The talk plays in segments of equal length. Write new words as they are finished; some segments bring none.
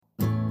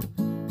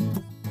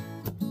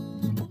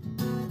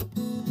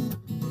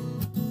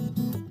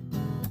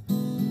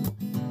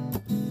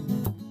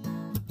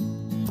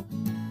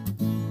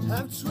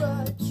I've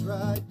tried,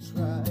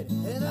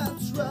 and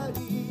I've tried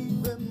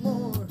even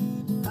more.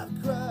 I've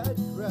cried,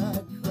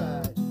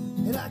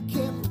 and I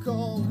can't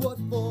recall what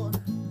for.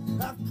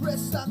 I've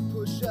pressed, I've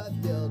pushed, I've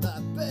yelled,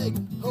 I've begged,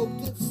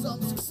 hoped in some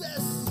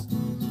success.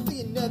 The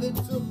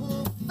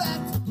inevitable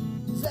fact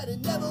is that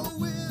it never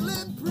will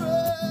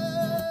impress.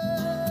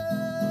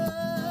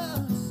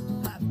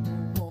 I've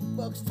no more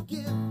fucks to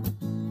give,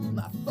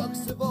 my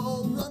fucks have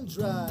all run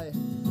dry.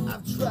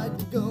 I've tried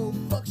to go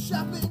fuck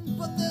shopping,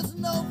 but there's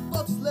no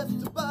fucks left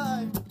to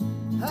buy.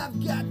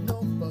 I've got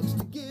no fucks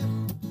to give,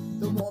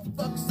 the more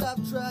fucks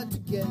I've tried to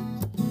get.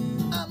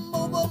 I'm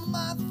over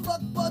my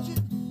fuck budget,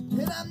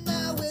 and I'm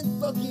now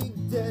in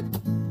fucking debt.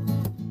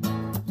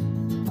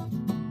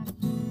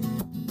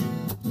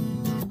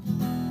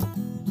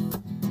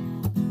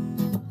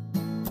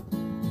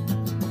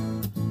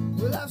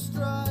 Well, I've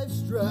strive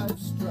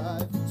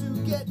to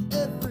get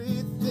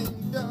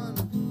everything done.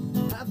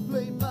 I've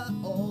played by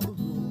all the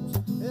rules,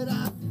 and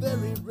I've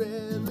very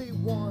rarely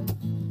won.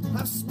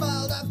 I've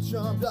smiled, I've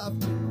charmed, I've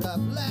moved,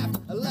 I've laughed,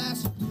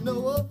 alas,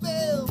 no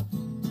avail.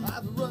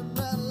 I've run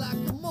round like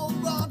a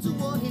moron to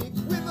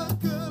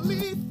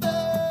unequivocally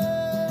fail.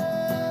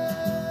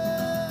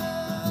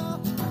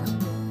 I've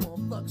no more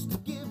fucks to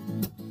give,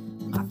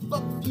 my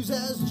fuck fuse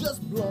has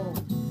just blown.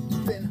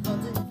 Been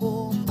hunting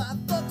for my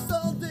fucks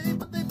all day,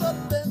 but they've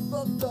up and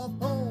fucked off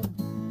home.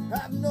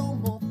 I've no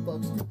more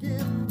fucks to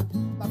give,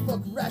 my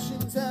fuck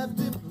rations have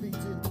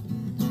depleted.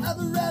 I've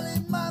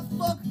rallied my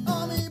fuck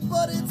army,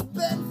 but it's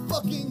been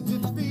fucking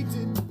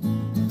defeated.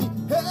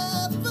 The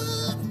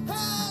effort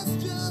has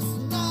just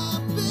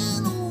not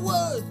been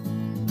worth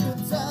the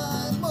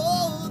time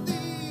or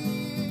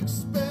the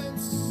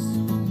expense.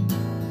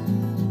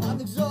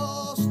 I've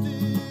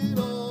exhausted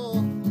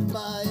all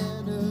my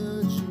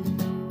energy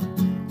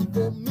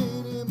for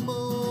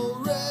minimal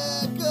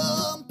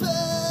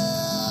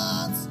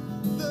recompense.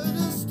 The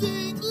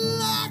distinct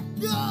lack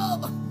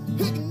of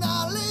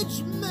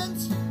acknowledgement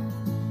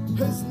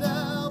has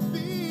now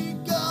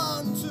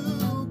begun to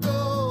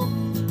go,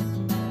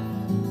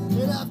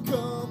 and I've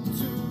come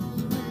to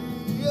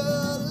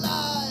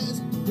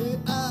realize that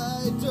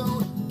I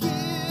don't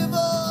give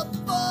a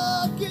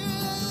fuck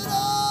at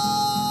all.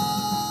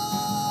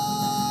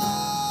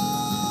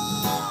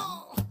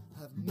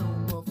 I've no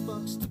more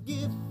fucks to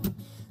give,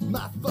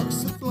 my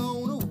fucks have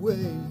flown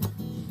away.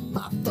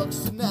 My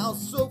fucks are now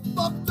so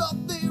fucked up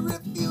they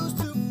refuse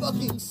to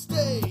fucking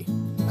stay.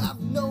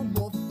 I've no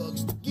more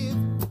fucks to give,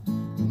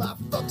 my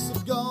fucks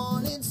have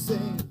gone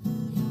insane.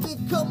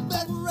 They've come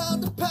back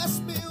around to pass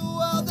me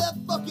while they're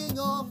fucking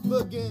off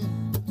again.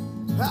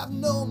 I've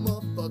no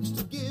more fucks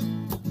to give,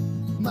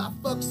 my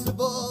fucks have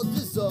all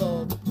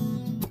dissolved.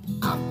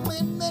 I've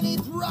planned many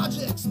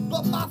projects,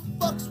 but my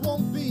fucks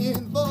won't be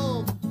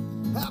involved.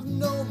 I've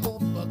no more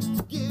fucks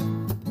to give,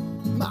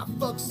 my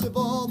fucks have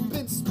all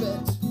been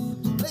spent.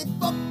 They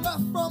fucked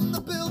off from the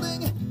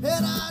building,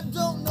 and I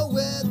don't know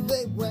where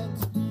they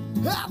went.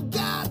 I've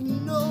got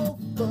no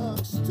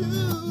fucks to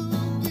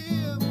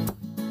give,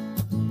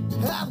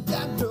 I've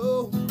got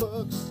no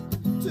fucks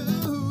to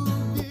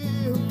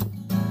give.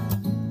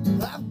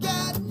 I've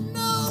got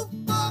no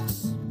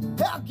fucks,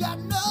 I've got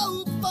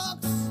no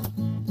fucks,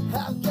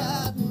 I've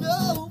got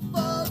no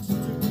fucks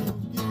to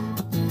give.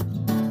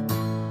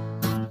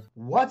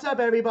 What's up,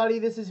 everybody?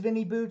 This is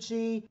Vinny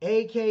Bucci,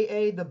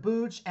 aka The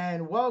Booch,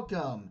 and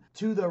welcome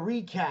to the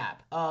recap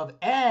of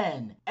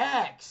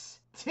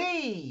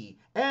NXT.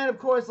 And of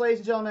course, ladies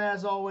and gentlemen,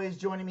 as always,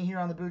 joining me here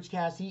on the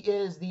Boochcast, he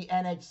is the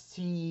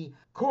NXT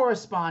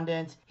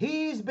correspondent.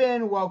 He's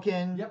been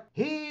woken. Yep.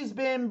 He's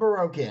been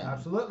broken.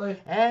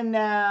 Absolutely. And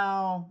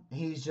now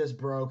he's just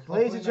broke. Hopefully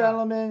Ladies and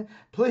gentlemen,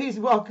 please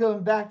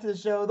welcome back to the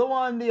show, the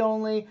one, the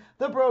only,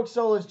 the broke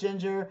soulless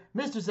ginger,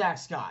 Mr. Zach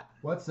Scott.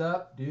 What's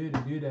up,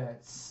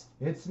 dudettes?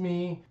 It's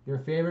me, your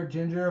favorite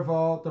ginger of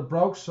all, the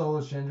broke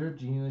soulless ginger.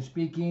 Genuinely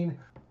speaking,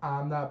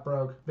 I'm not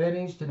broke.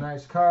 Vinny's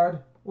tonight's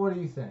card. What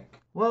do you think?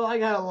 Well, I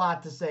got a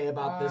lot to say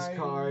about this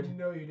card. I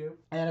know you do.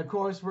 And of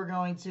course, we're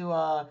going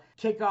to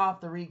kick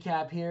off the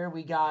recap here.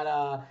 We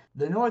got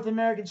the North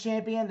American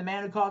champion, the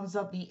man who calls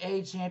himself the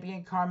A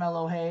champion,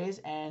 Carmelo Hayes,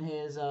 and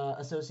his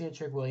associate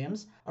Trick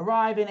Williams,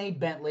 arrive in a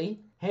Bentley.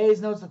 Hayes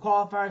notes the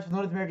qualifiers for the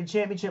North American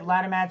Championship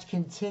ladder match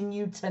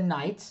continue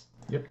tonight.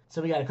 Yep.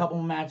 So we got a couple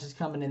more matches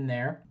coming in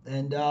there.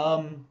 And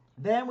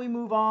then we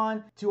move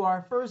on to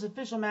our first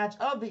official match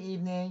of the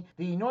evening,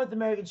 the North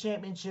American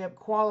Championship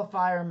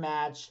qualifier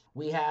match.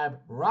 We have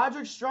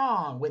Roderick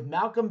Strong with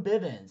Malcolm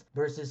Bivens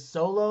versus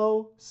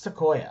Solo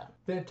Sikoa.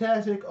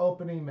 Fantastic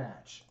opening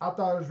match. I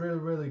thought it was really,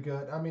 really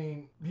good. I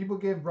mean, people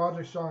give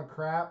Roderick Strong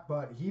crap,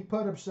 but he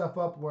put himself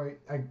up where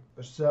I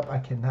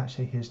cannot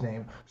say his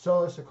name.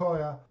 Solo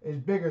Sikoa is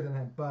bigger than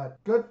him, but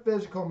good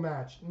physical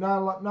match.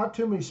 Not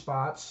too many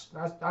spots.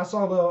 I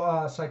saw a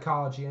little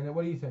psychology in it.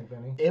 What do you think,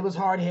 Benny? It was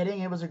hard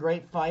hitting. It was a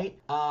great fight.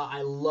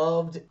 I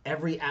loved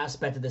every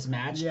aspect of this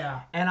match.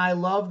 Yeah. And I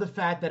love the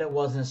fact that it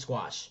wasn't a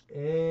squash.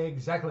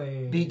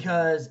 Exactly.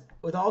 Because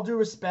with all due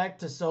respect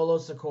to Solo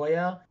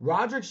Sequoia,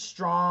 Roderick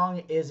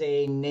Strong is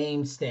a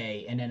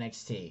mainstay in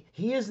NXT.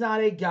 He is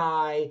not a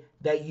guy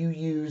that you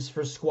use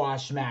for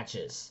squash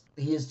matches.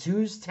 He is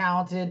too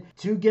talented,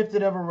 too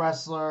gifted of a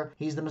wrestler.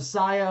 He's the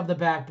messiah of the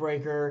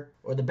backbreaker,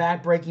 or the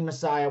backbreaking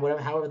messiah,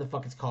 whatever, however the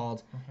fuck it's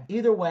called.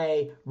 Either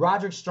way,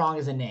 Roderick Strong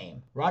is a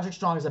name. Roderick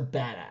Strong is a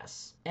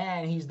badass.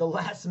 And he's the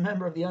last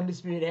member of the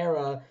Undisputed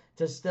Era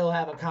to still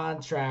have a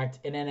contract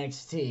in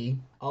NXT.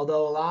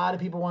 Although a lot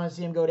of people want to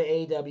see him go to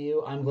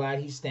AEW, I'm glad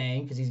he's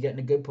staying because he's getting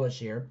a good push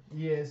here.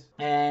 He is.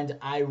 And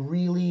I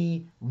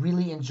really,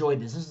 really enjoyed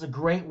this. This is a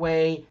great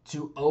way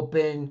to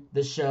open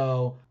the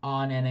show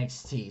on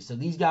NXT. So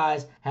these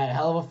guys had a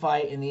hell of a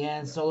fight. In the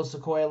end, Solo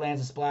Sequoia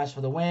lands a splash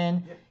for the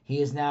win. Yep. He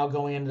is now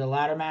going into the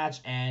ladder match,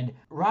 and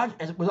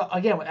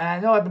again, and I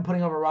know I've been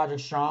putting over Roderick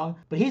Strong,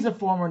 but he's a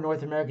former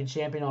North American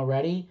champion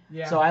already.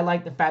 Yeah. So I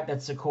like the fact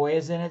that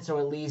Sequoia's in it, so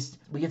at least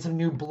we get some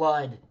new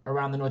blood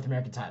around the North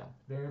American title.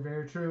 Very,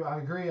 very true. I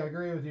agree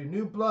with you.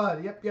 New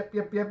blood. Yep.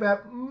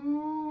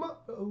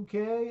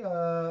 Okay.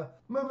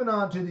 Moving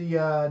on to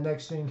the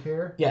next thing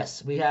here.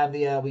 Yes, we have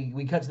the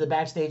we cut to the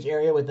backstage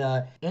area with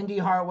Indy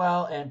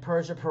Hartwell and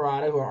Persia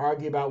Pirotta, who are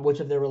arguing about which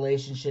of their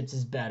relationships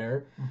is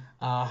better.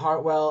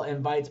 Hartwell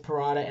invites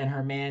Pirotta and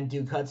her man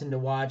Duke Hudson to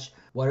watch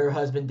what her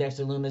husband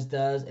Dexter Lumis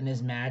does in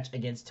his match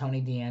against Tony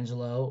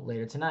D'Angelo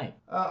later tonight.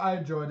 I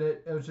enjoyed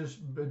it. It was just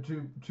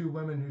two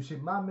women who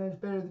said, "My man's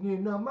better than you."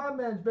 No, my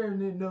man's better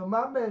than you. No,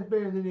 my man's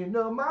better than you.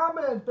 No, my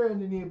man's better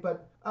than you.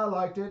 But I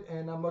liked it,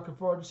 and I'm looking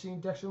forward to seeing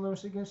Dexter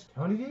Lumis against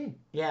Tony D.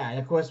 Yeah, and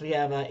of course we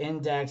have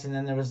Index, and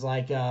then there was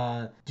like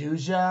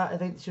Duja, I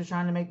think she was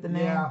trying to make the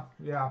name.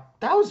 Yeah.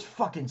 That was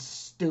fucking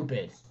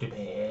stupid.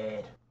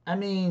 Stupid. I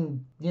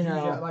mean, you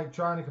know, like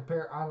trying to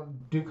compare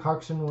Duke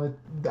Hudson with,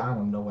 I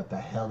don't know what the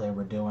hell they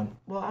were doing.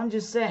 Well, I'm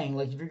just saying,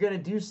 like, if you're gonna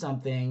do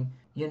something,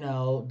 you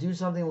know, do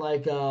something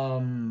like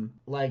Derja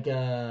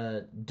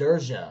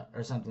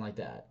or something like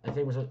that. I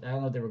don't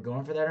know if they were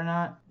going for that or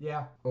not.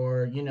 Yeah.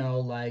 Or, you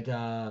know, like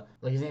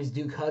his name's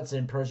Duke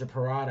Hudson, Persia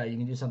Pirotta. You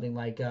can do something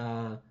like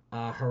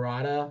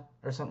Harada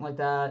or something like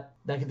that.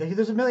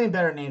 There's a million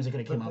better names they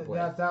could have came up with.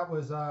 That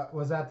was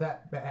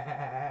that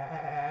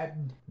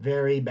bad?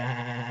 Very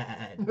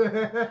bad. But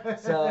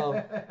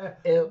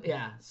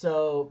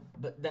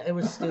it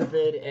was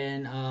stupid,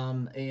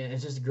 and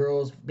it's just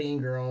girls being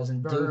girls,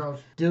 and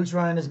Duke's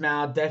running his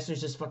mouth.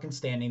 Dexter's just fucking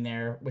standing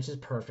there, which is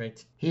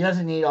perfect. He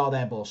doesn't need all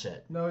that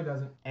bullshit. No, he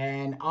doesn't.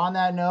 And on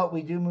that note,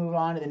 we do move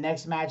on to the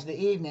next match of the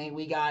evening.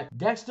 We got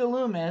Dexter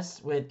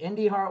Lumis with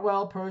Indy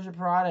Hartwell, Persia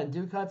Pirotta, and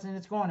Duke Hudson in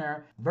his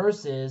corner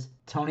versus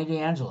Tony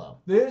D'Angelo.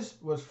 This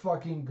was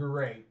fucking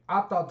great.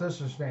 I thought this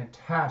was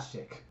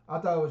fantastic. I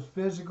thought it was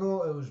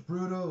physical, it was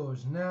brutal, it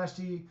was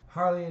nasty,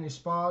 hardly any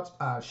spots,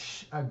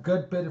 a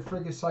good bit of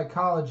freaking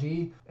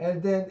psychology,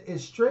 and then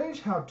it's strange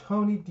how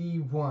Tony D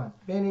won.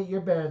 Benny, you're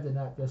better than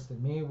this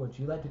than me. Would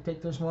you like to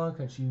take this one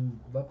because you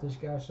love this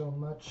guy so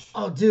much?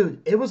 Oh,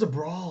 dude, it was a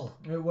brawl.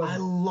 It was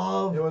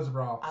a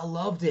brawl. I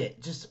loved it.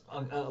 Just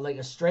like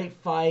a straight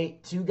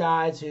fight. Two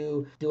guys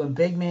who doing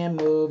big man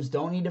moves,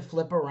 don't need to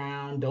flip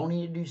around, don't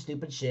need to do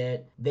stupid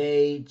shit.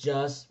 They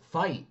just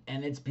fight,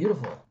 and it's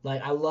beautiful.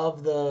 Like, I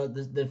love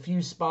the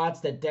few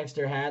spots that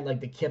Dexter had, like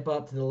the kip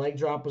up to the leg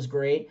drop was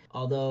great,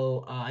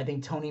 although I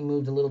think Tony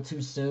moved a little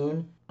too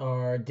soon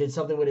or did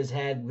something with his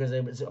head,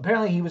 because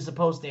apparently he was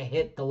supposed to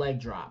hit the leg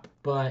drop,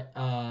 but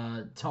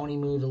Tony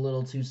moved a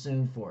little too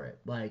soon for it.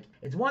 Like,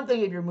 it's one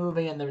thing if you're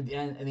moving and the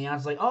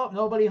announcer's like, oh,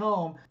 nobody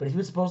home, but if he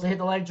was supposed to hit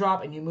the leg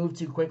drop and you move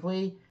too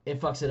quickly, it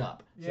fucks it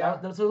up.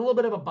 Yeah. So a little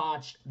bit of a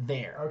botch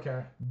there.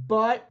 Okay.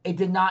 But it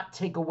did not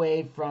take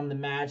away from the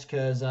match,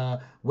 because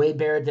Wade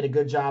Barrett did a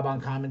good job on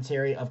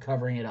commentary of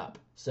covering it up.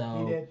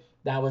 So He did.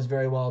 That was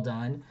very well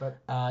done.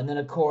 And then,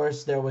 of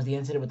course, there was the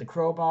incident with the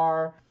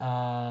crowbar.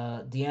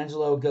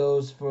 D'Angelo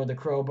goes for the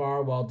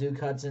crowbar while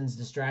Duke Hudson's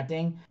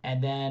distracting.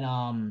 And then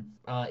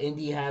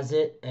Indy has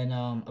it. And,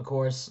 of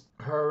course,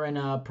 her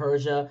and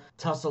Persia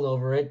tussle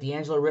over it.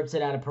 D'Angelo rips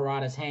it out of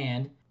Pirotta's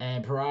hand.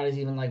 And Pirotta's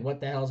even like, what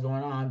the hell's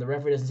going on? The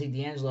referee doesn't see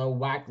D'Angelo,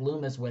 whacked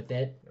Lumis with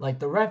it. Like,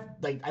 the ref,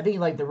 I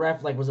think the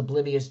ref was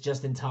oblivious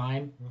just in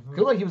time. Mm-hmm.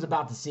 Looked like he was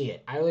about to see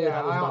it. I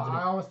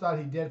almost thought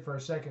he did for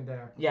a second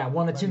there. Yeah,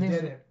 one of two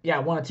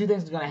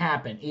things is going to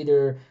happen.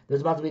 Either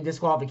there's about to be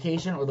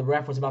disqualification or the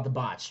ref was about to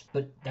botch.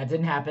 But that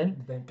didn't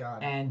happen. Thank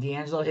God. And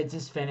D'Angelo hits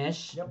his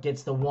finish. Yep.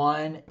 Gets the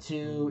 1,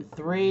 2,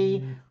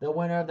 3. The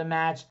winner of the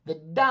match, the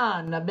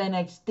Don of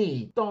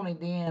NXT, Tony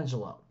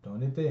D'Angelo.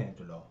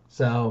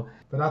 So,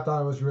 but I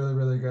thought it was really,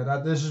 really good.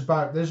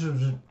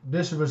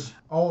 This was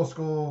old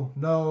school,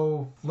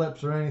 no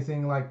flips or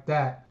anything like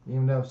that.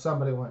 Even though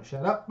somebody won't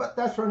shut up, but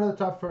that's for another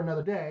topic for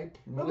another day.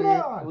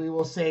 We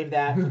will save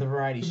that for the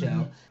variety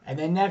show. And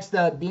then next,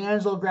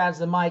 D'Angelo grabs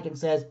the mic and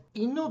says,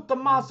 "Inu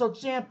Tommaso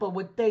Ciampa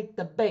would take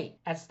the bait.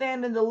 At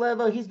Stand and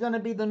Deliver, he's gonna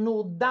be the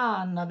new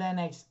Don of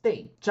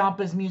NXT."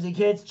 Ciampa's music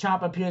hits.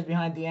 Ciampa appears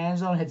behind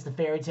D'Angelo and hits the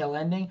fairy tale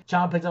ending.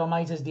 Ciampa picks up a mic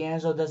and says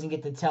D'Angelo doesn't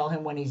get to tell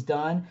him when he's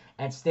done. done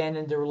at Stand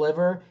and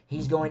Deliver,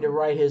 he's going to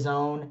write his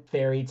own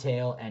fairy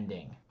tale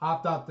ending. I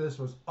thought this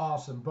was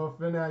awesome. Both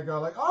Finn and I go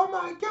like, oh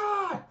my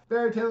God,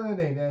 fairy tale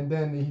ending. And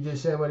then he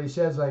just said what he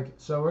says, like,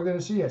 so we're going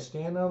to see a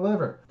Stand and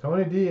Deliver.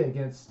 Tony D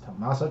against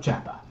Tommaso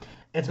Ciampa.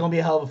 It's going to be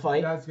a hell of a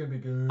fight. That's going to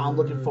be good. I'm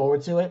looking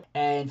forward to it.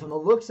 And from the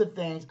looks of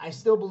things, I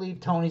still believe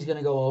Tony's going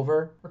to go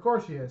over. Of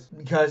course he is.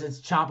 Because it's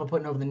Ciampa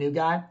putting over the new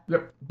guy.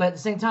 Yep. But at the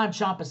same time,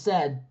 Ciampa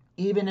said,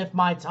 even if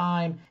my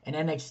time in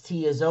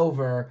NXT is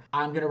over,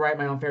 I'm going to write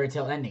my own fairy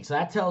tale ending. So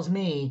that tells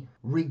me,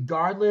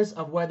 regardless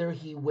of whether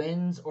he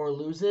wins or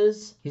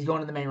loses, he's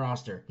going to the main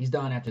roster. He's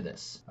done after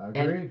this.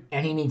 Agreed.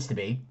 And he needs to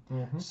be.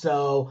 Mm-hmm.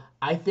 So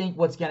I think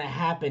what's going to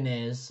happen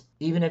is,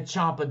 even if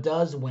Ciampa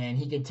does win,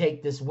 he can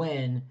take this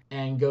win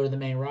and go to the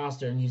main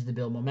roster and use to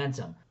build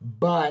momentum.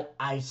 But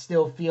I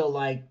still feel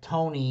like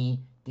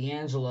Tony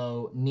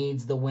D'Angelo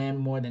needs the win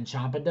more than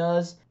Ciampa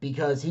does,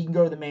 because he can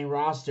go to the main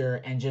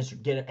roster and just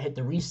hit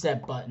the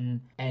reset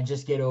button and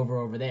just get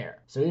over there.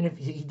 So even if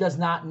he does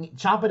not need,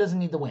 Ciampa doesn't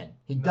need the win.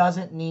 He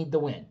doesn't need the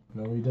win.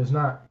 No, he does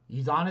not.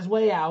 He's on his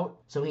way out,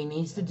 so he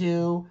needs to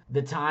do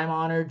the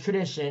time-honored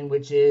tradition,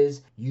 which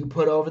is you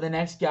put over the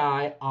next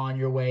guy on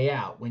your way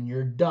out, when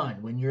you're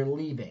done, when you're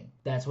leaving.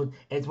 It's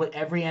what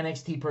every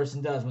NXT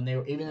person does. When they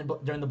were, even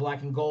during the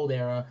Black and Gold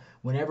era,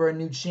 whenever a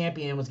new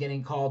champion was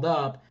getting called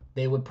up,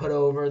 they would put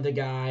over the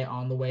guy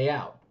on the way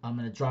out. I'm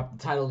going to drop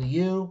the title to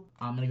you.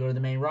 I'm going to go to the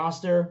main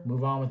roster,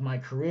 move on with my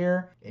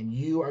career, and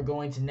you are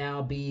going to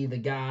now be the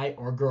guy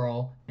or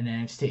girl in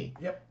NXT.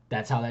 Yep.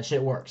 That's how that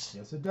shit works.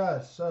 Yes, it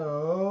does.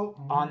 So,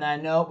 on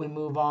that note, we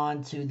move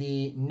on to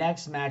the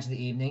next match of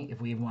the evening,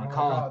 if we even want to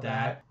call it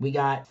that. We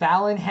got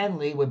Fallon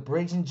Henley with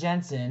Briggs and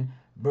Jensen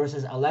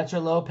versus Elektra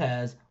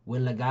Lopez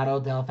with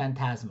Legado del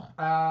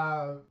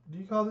Fantasma. Do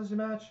you call this a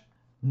match?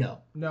 No.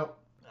 Nope.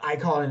 I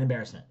call it an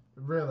embarrassment.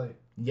 Really?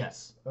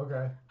 Yes.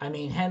 Okay. I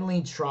mean,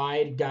 Henley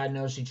tried. God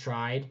knows she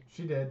tried.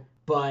 She did.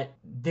 But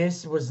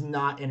this was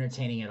not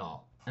entertaining at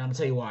all. And I'm going to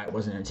tell you why it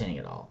wasn't entertaining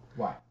at all.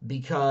 Why?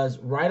 Because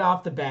right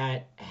off the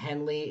bat,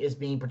 Henley is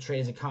being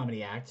portrayed as a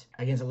comedy act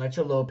against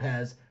Elektra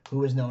Lopez,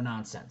 who is no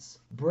nonsense.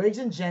 Briggs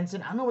and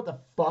Jensen, I don't know what the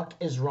fuck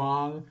is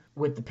wrong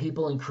with the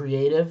people in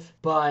creative,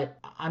 but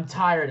I'm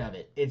tired of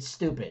it. It's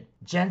stupid.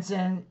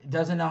 Jensen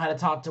doesn't know how to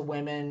talk to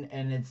women,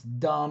 and it's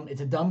dumb.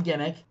 It's a dumb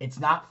gimmick. It's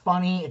not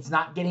funny. It's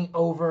not getting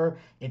over.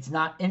 It's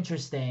not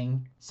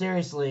interesting.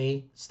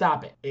 Seriously,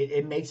 stop it.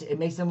 It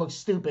makes them look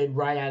stupid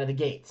right out of the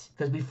gates.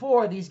 Because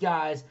before, these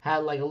guys had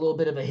like a little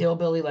bit of a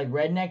hillbilly like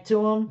redneck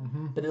to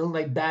them, but they look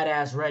like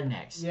badass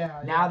rednecks.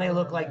 Yeah. Now they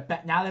look like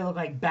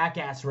back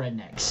ass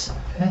rednecks.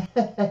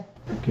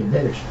 Okay,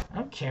 later. I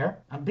don't care.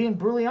 I'm being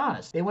brutally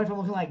honest. They went from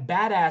looking like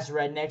badass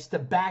rednecks to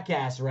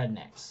back-ass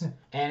rednecks.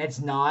 And it's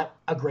not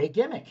a great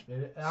gimmick.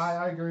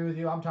 I agree with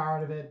you. I'm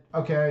tired of it.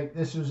 Okay,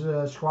 this was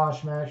a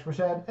squash match. We're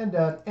said and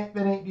done. Aunt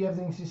Benny, do you have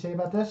things to say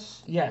about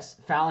this? Yes.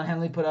 Fallon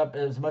Henley put up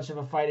as much of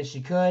a fight as she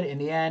could. In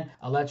the end,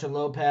 Elektra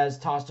Lopez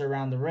tossed her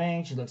around the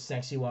ring. She looked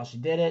sexy while she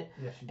did it.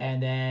 Yes, she did.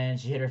 And then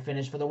she hit her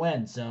finish for the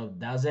win. So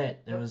that was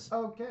it. It was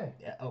okay.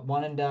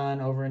 One and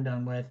done, over and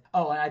done with.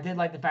 Oh, and I did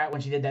like the fact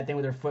when she did that thing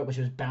with her foot, when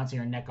she was bouncing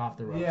her neck off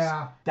the ropes.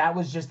 Yeah. That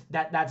was just,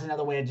 that's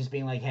another way of just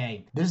being like,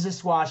 hey, this is a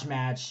squash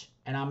match,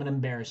 and I'm going to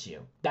embarrass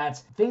you.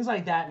 Things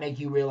like that make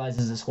you realize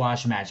this is a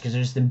squash match, because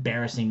they're just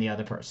embarrassing the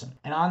other person.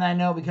 And on that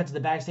note, we cut to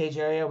the backstage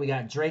area. We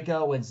got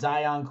Draco with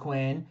Zion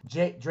Quinn.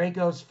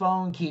 Draco's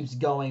phone keeps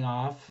going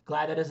off.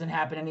 Glad that doesn't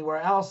happen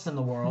anywhere else in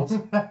the world.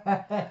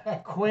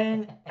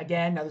 Quinn,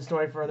 again, another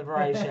story for the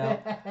variety show.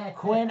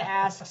 Quinn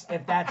asks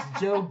if that's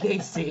Joe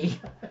Gacy.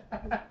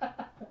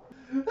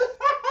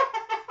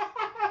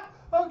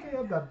 Okay,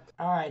 I'm done.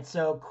 All right,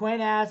 so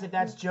Quinn asks if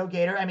that's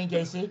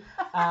Gacy.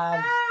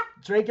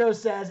 Draco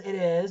says it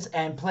is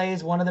and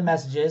plays one of the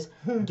messages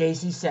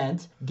Gacy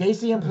sent.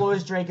 Gacy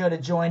implores Draco to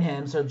join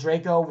him so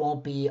Draco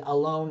won't be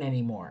alone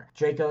anymore.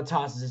 Draco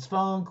tosses his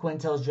phone. Quinn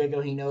tells Draco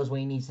he knows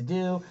what he needs to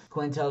do.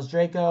 Quinn tells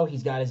Draco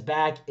he's got his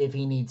back if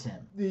he needs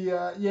him.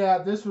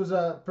 This was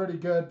pretty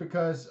good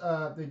because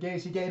the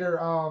Gacy Gator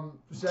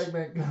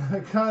segment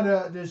kind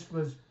of just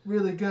was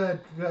really good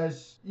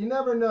because you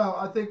never know.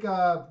 I think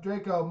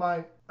Draco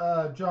might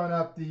join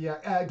up the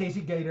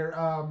Gacy Gator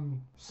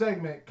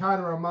segment.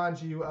 Kind of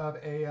reminds you of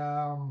a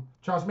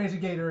Charles Mason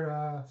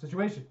Gator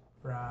situation,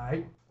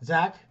 right?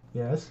 Zach?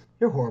 Yes?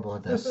 You're horrible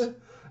at this.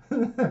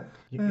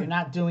 You're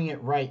not doing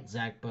it right,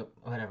 Zach, but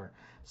whatever.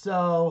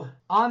 So,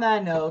 on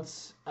that note,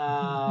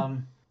 all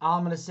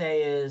I'm going to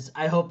say is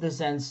I hope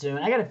this ends soon.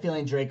 I got a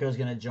feeling Draco's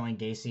going to join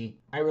Gacy.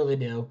 I really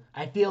do.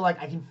 I feel like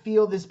I can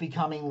feel this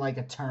becoming like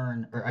a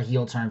turn or a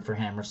heel turn for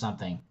him or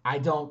something. I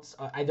don't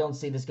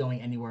see this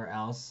going anywhere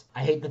else.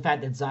 I hate the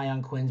fact that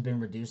Zion Quinn's been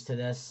reduced to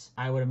this.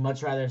 I would have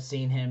much rather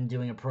seen him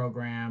doing a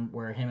program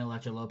where him and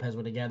Elektra Lopez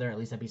were together. At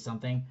least that'd be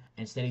something.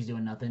 Instead, he's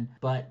doing nothing.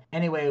 But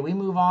anyway, we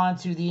move on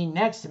to the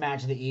next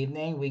match of the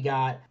evening. We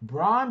got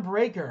Braun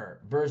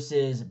Breaker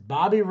versus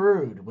Bobby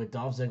Roode with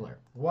Dolph Ziggler.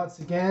 Once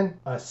again,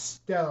 a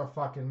stellar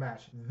fucking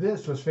match.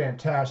 This was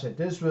fantastic.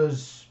 This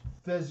was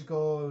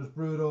physical. It was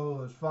brutal.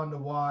 It was fun to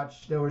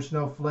watch. There was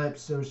no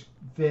flips. There was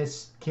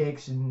fists,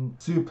 kicks, and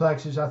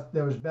suplexes.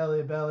 There was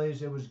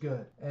bellies. It was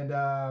good. And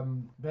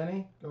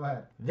Benny, go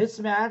ahead. This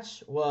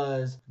match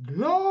was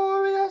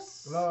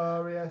glorious.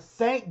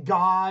 Thank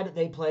God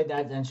they played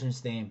that entrance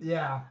theme.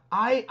 Yeah.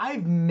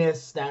 I've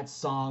missed that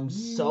song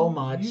so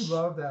much. You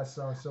love that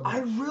song so much. I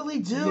really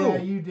do. Yeah,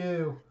 you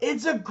do.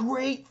 It's a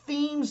great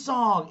theme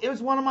song. It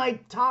was one of my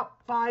top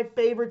 5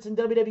 favorites in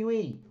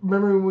WWE.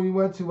 Remember when we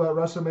went to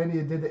WrestleMania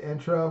and did the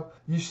intro?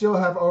 You still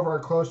have over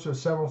close to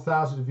several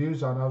thousand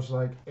views on. I was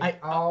like,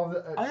 oh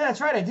yeah, that's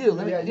right, I do.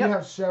 You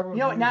have several.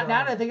 You know, now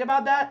that I think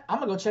about that, I'm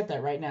gonna go check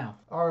that right now.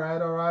 All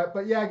right.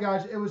 But yeah,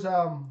 guys, it was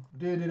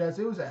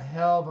it was a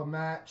hell of a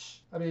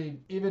match. I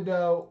mean, even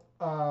though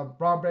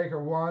Braun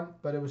Breaker won,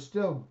 but it was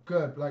still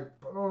good. Like,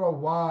 I don't know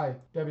why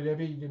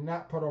WWE did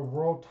not put a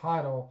world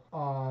title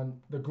on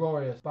the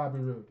glorious Bobby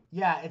Roode.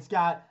 Yeah, it's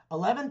got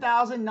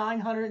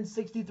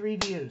 11,963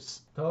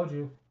 views. Told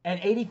you. And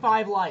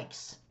 85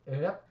 likes.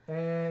 Yep.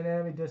 And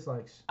any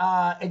dislikes?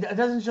 It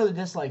doesn't show the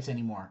dislikes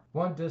anymore.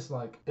 One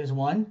dislike. There's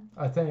one?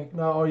 I think.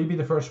 No, or you'd be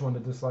the first one to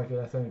dislike it,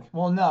 I think.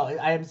 Well, no,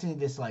 I haven't seen the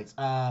dislikes.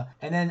 And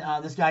then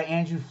this guy,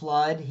 Andrew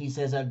Flood, he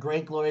says, a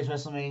great Glorious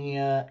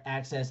WrestleMania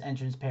Access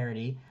entrance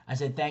parody. I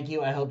said, thank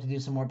you. I hope to do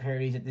some more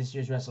parodies at this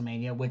year's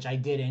WrestleMania, which I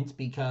didn't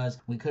because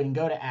we couldn't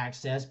go to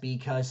Access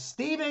because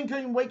Steven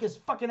couldn't wake his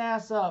fucking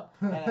ass up.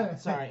 And,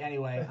 sorry,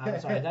 anyway. I'm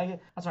sorry.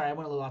 I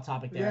went a little off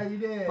topic there. Yeah, you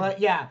did.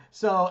 But yeah,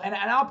 so, and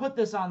I'll put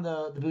this on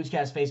the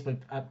Boostcast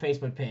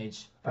Facebook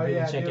page for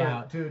people to check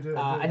out.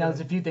 I know there's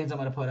a few things I'm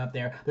going to put up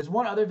there. There's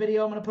one other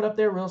video I'm going to put up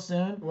there real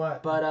soon.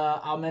 What? But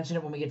I'll mention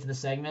it when we get to the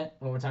segment,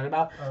 what we're talking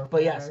about. Okay.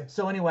 But yes,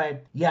 so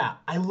anyway, yeah,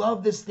 I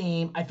love this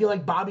theme. I feel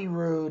like Bobby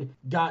Roode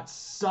got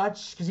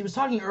such, because he was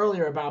talking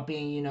earlier about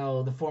being, you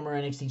know, the former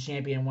NXT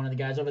champion, one of the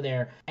guys over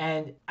there.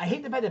 And I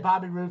hate the fact that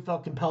Bobby Roode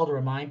felt compelled to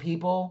remind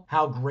people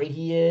how great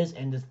he is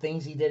and the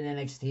things he did in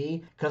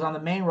NXT. Because on the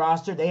main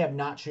roster, they have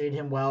not treated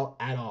him well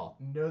at all.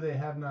 No, they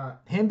have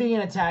not. Him being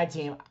in a tag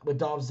team with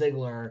Dolph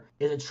Ziggler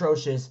is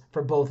atrocious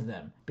for both of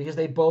them because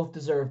they both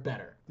deserve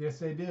better. Yes,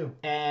 they do.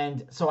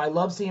 And so I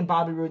love seeing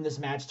Bobby Roode in this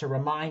match to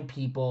remind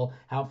people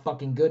how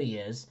fucking good he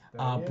is.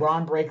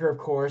 Braun Breaker, of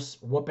course,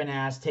 whooping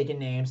ass, taking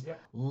names.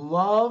 Yep.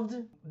 Loved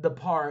the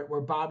part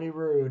where Bobby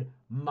Roode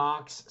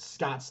mocks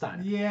Scott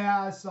Steiner.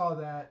 Yeah, I saw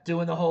that.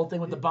 Doing the whole thing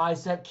with the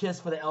bicep kiss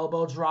for the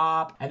elbow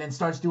drop, and then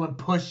starts doing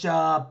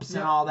push-ups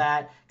and all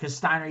that, because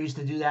Steiner used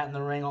to do that in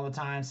the ring all the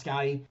time.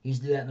 Scotty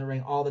used to do that in the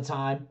ring all the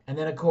time. And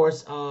then, of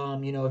course,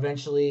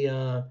 eventually,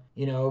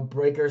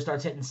 Breaker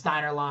starts hitting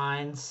Steiner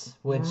lines,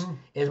 which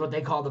is what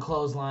they call the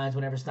clotheslines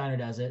whenever Steiner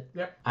does it.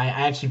 Yep. I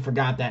actually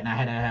forgot that, and I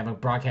had to have a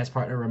broadcast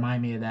partner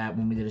remind me of that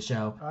when we did a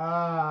show.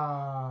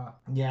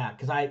 Yeah,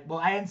 because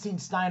I hadn't seen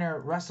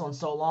Steiner wrestle in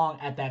so long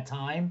at that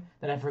time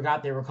that I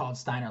forgot they were called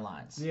Steiner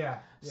lines. Yeah.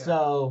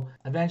 So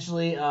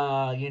eventually,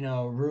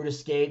 Roode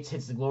escapes,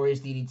 hits the glorious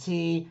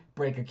DDT.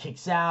 Breaker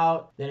kicks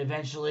out. Then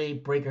eventually,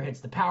 Breaker hits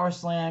the power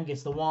slam,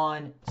 gets the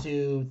 1,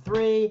 2,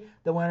 3.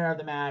 The winner of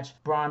the match,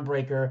 Braun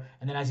Breaker.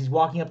 And then as he's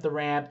walking up the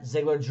ramp,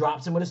 Ziggler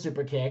drops him with a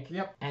super kick.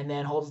 Yep. And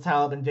then holds the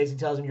title up and basically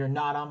tells him, "You're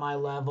not on my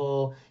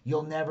level.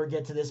 You'll never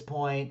get to this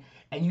point."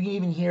 And you can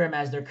even hear him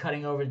as they're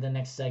cutting over to the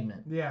next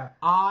segment. Yeah.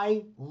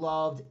 I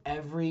loved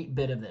every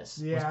bit of this.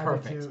 Yeah, it was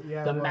perfect. I did too.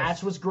 Yeah, the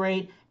match was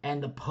great,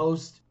 and the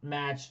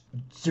post-match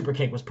super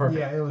kick was perfect.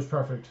 Yeah, it was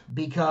perfect.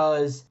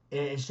 Because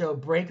it showed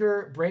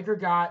Breaker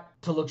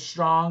got to look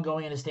strong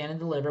going into Stand and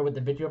Deliver with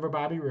the victory over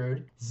Bobby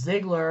Roode.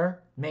 Ziggler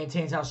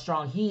maintains how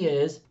strong he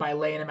is by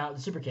laying him out with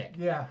the super kick.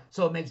 Yeah.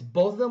 So it makes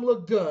both of them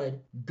look good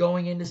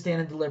going into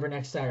Stand and Deliver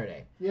next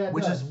Saturday. Yeah,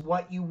 which is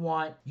what you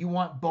want. You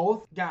want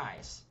both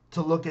guys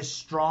to look as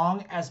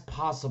strong as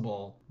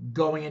possible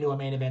going into a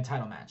main event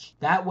title match.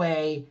 That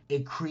way,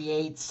 it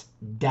creates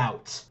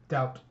doubt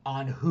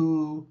on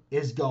who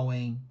is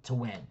going to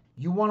win.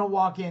 You want to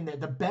walk in there.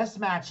 The best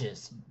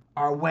matches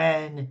are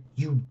when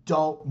you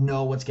don't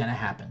know what's going to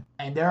happen.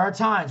 And there are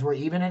times where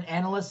even an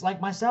analyst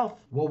like myself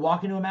will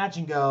walk into a match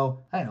and go,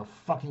 I have no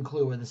fucking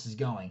clue where this is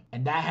going.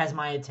 And that has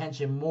my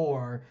attention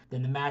more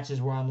than the matches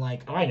where I'm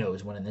like, oh, I know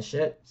who's winning this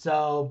shit.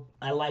 So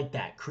I like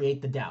that.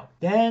 Create the doubt.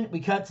 Then we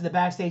cut to the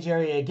backstage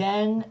area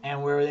again,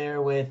 and we're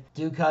there with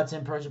Duke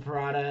Hudson, Persia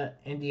Pirotta,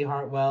 Indy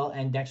Hartwell,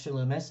 and Dexter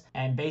Lumis.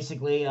 And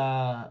basically,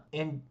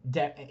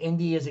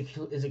 Indy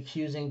is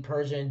accusing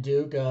Persia and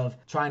Duke of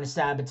trying to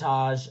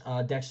sabotage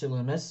Dexter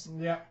Lumis.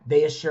 Yeah.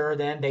 They assure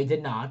them they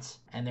did not.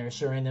 And they're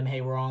assuring them, hey,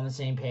 we're all on the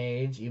same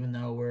page, even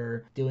though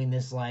we're doing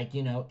this,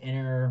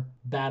 inner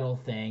battle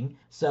thing.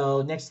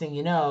 So next thing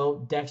you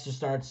know, Dexter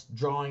starts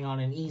drawing on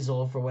an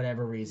easel for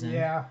whatever reason.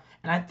 Yeah.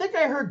 And I think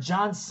I heard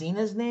John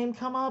Cena's name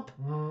come up.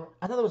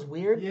 I thought that was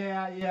weird.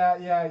 Yeah.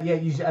 I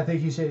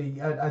think you said.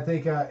 I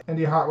think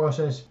Indy Hartwell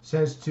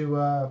says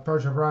to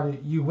Persia Pirotta,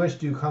 "You wish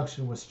Duke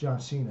Hudson was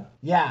John Cena."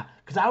 Yeah,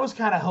 because I was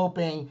kind of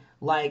hoping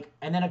Like,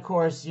 and then of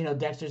course, you know,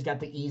 Dexter's got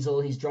the easel,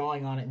 he's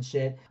drawing on it and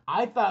shit.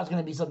 I thought it was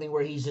gonna be something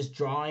where he's just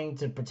drawing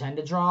to pretend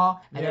to draw,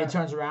 and then he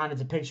turns around,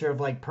 it's a picture of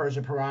like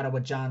Persia Parada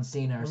with John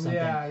Cena or something.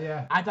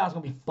 Yeah. I thought it was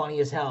gonna be funny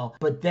as hell,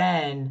 but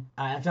then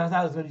I thought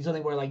it was gonna be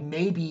something where like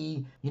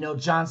maybe, you know,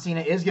 John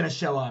Cena is gonna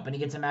show up and he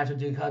gets a match with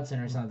Duke Hudson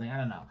or something. I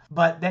don't know.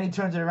 But then he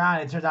turns it around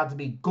and it turns out to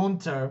be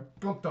Gunther.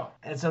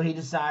 And so he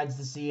decides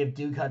to see if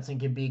Duke Hudson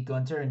can beat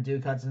Gunther, and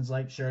Duke Hudson's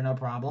like, sure, no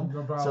problem.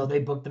 So they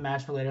booked the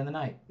match for later in the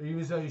night.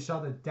 Even though you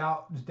saw the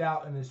doubt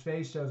in his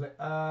face, so I was like,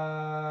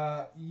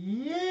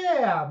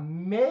 yeah,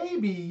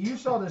 maybe. You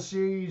saw the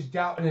serious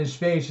doubt in his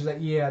face. He's like,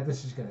 yeah,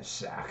 this is gonna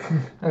suck.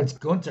 It's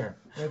Gunther.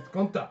 It's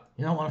Gunther.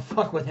 You don't want to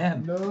fuck with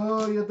him.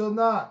 No, you do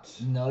not.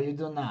 No, you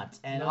do not.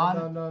 And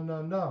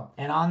No.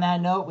 And on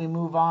that note, we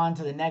move on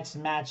to the next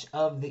match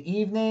of the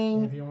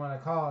evening. If you want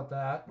to call it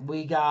that.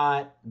 We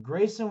got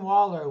Grayson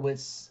Waller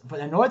for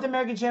the North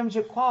American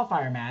Championship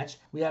qualifier match.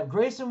 We have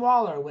Grayson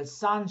Waller with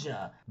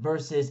Sanja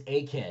versus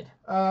A-Kid.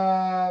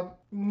 Yeah.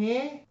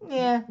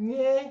 Yeah.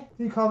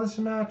 Do you call this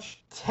a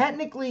match?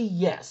 Technically,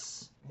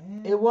 yes.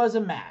 It was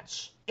a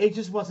match. It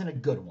just wasn't a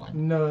good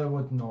one. No, it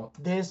was not.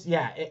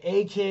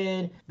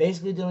 A-Kid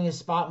basically doing his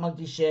spot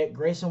monkey shit.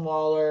 Grayson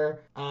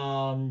Waller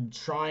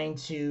trying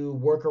to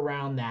work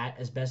around that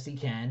as best he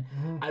can.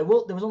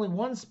 Mm-hmm. There was only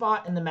one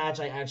spot in the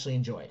match I actually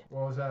enjoyed.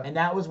 What was that? And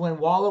that was when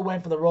Waller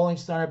went for the rolling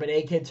stunner, but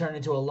A-Kid turned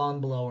into a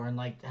lung blower and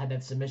like had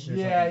that submission or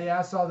something. Yeah,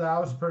 I saw that. I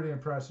was pretty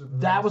impressed with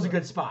that. That was a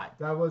good spot.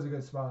 That was a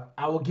good spot.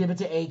 I will give it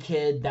to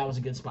A-Kid. That was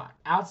a good spot.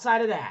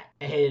 Outside of that,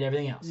 I hated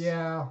everything else.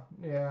 Yeah.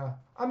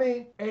 I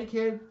mean,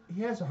 A-Kid,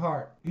 he has a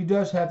heart. He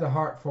does have the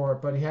heart for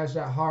it, but he has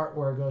that heart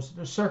where it goes to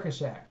the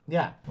circus act.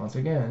 Yeah. Once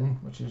again,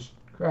 which is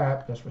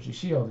crap. That's what you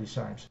see all these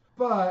times.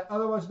 But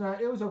otherwise,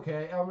 it was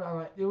okay.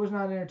 It was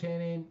not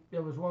entertaining.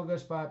 It was one good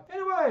spot.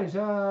 Anyways,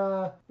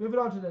 moving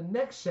on to the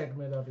next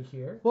segment over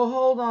here. Well,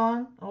 hold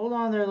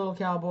on there, little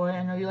cowboy.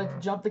 I know you like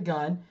to jump the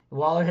gun.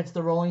 Waller hits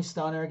the rolling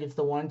stunner, gets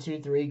the 1, 2,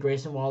 3.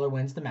 Grayson Waller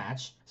wins the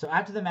match. So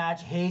after the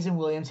match, Hayes and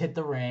Williams hit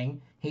the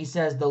ring. He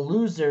says the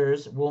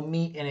losers will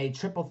meet in a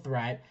triple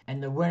threat,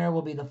 and the winner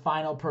will be the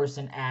final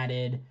person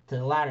added to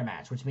the ladder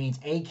match, which means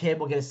A-Kid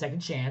will get a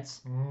second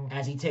chance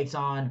as he takes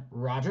on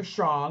Roderick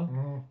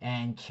Strong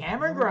and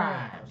Cameron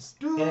Grimes.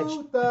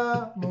 To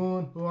the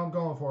moon, who I'm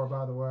going for,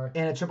 by the way.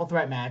 In a triple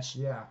threat match.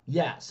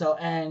 Yeah. So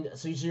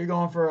you're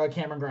going for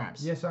Cameron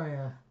Grimes. Yes, I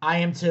am. I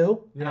am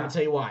too, and I'm going to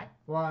tell you why.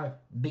 Why?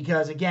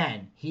 Because,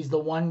 again, he's the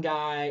one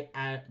guy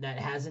that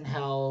hasn't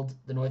held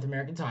the North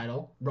American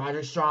title.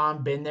 Roderick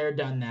Strong, been there,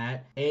 done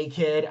that.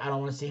 A-Kid, I don't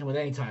want to see him with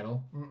any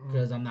title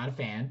because I'm not a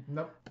fan.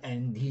 Nope.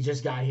 And he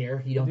just got here.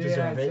 He don't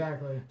deserve it. Yeah,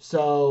 exactly.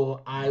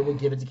 So I would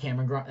give it to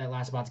that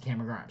last spot to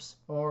Cameron Grimes.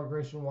 Or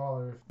Grayson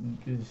Waller.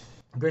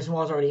 Grayson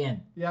Waller's already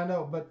in. Yeah, I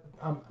know, but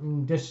never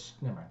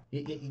mind.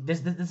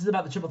 This is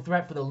about the triple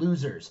threat for the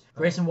losers.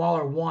 Grayson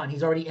Waller won.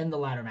 He's already in the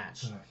ladder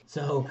match.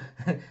 So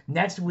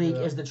next week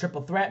is the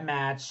triple threat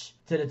match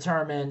to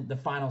determine the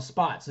final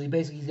spot. So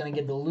he's going to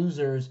give the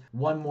losers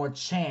one more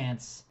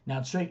chance.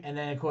 Now Trick, and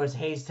then of course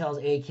Hayes tells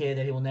A-Kid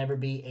that he will never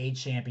be a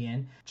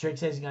champion. Trick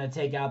says he's going to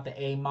take out the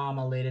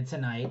A-Mama later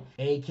tonight.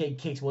 A-Kid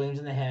kicks Williams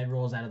in the head,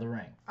 rolls out of the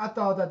ring. I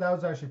thought that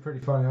was actually pretty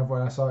funny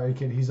when I saw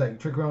A-Kid. He's like,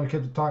 Trick only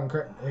kept talking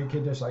crap.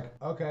 A-Kid just like,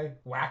 okay,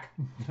 whack.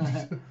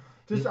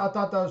 I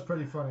thought that was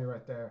pretty funny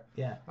right there.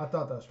 Yeah. I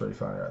thought that was pretty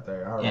funny right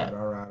there. All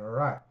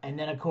right. And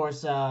then of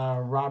course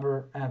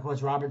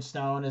Robert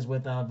Stone is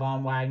with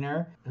Von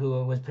Wagner,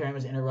 who apparently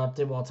was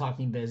interrupted while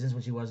talking business,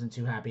 which he wasn't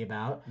too happy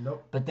about.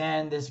 Nope. But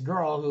then this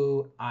girl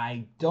who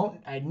I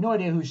had no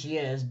idea who she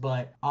is,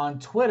 but on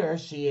Twitter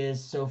she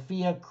is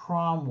Sophia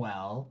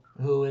Cromwell,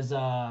 who is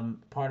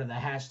part of the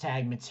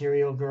hashtag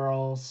Material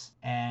Girls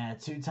and a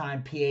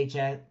two-time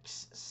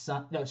she's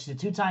a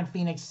two-time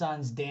Phoenix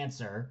Suns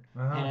dancer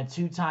and a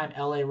two-time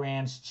LA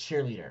Rams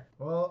cheerleader.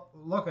 Well,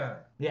 look at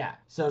her. Yeah,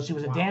 so she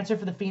was a dancer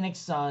for the Phoenix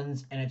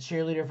Suns and a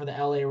cheerleader for the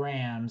LA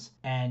Rams,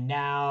 and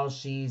now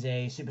she's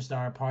a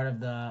superstar, part of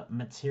the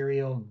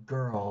Material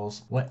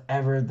Girls,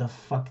 whatever the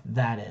fuck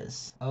that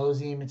is.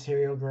 OZ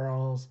Material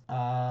Girls,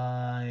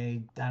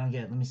 I don't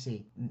get it. Let me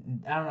see.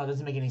 I don't know, it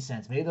doesn't make any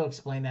sense. Maybe they'll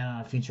explain that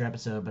on a future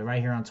episode, but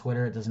right here on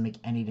Twitter, it doesn't make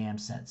any damn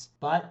sense.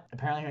 But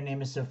apparently her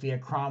name is Sophia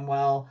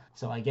Cromwell,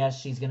 so I guess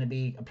she's going to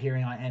be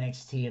appearing on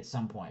NXT at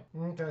some point.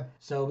 Okay.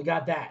 So we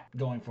got that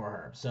going for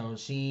her. So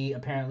she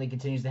apparently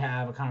continues to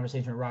have a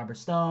conversation with Robert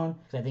Stone,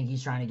 because I think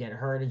he's trying to get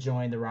her to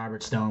join the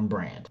Robert Stone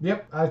brand.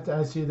 Yep,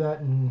 I see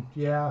that, and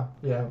yeah,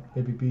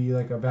 maybe be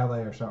like a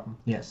valet or something.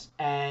 Yes.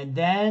 And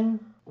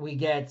then we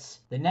get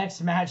the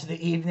next match of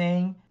the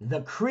evening,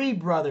 the Creed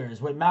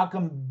brothers with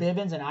Malcolm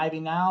Bivens and Ivy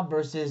Nile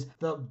versus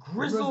the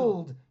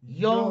Grizzled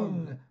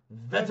Young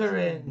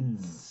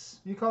Veterans.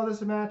 You call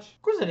this a match?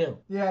 Of course I do.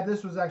 Yeah,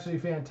 this was actually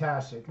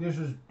fantastic.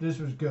 This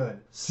was good.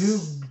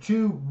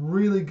 Two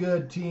really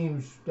good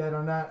teams that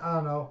are not, I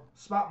don't know,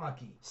 spot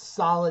monkey.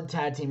 Solid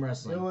tag team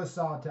wrestling. It was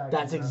solid tag team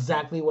That's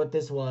exactly what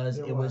this was.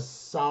 It was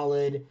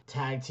solid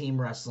tag team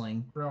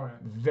wrestling.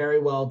 Brilliant. Very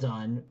well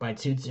done by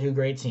two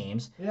great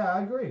teams. Yeah,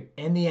 I agree.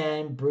 In the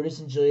end, Brutus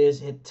and Julius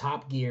hit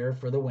Top Gear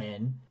for the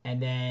win.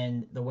 and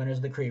then the winners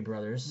of the Creed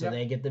brothers, so Yep.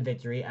 they get the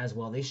victory, as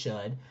well they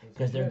should,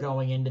 because they're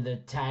going into the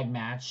tag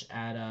match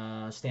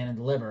at Stand and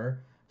Deliver.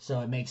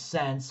 So it makes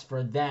sense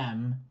for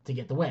them to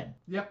get the win.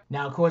 Yep.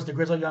 Now, of course, the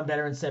Grizzled Young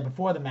Veterans said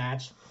before the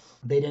match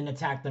they didn't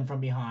attack them from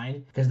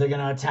behind because they're going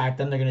to attack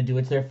them. They're going to do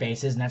it to their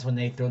faces, and that's when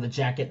they throw the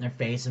jacket in their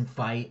face and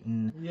fight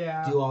and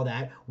do all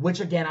that,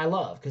 which, again, I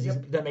love because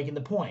they're making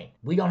the point.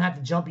 We don't have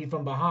to jump you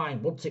from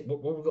behind.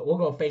 We'll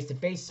go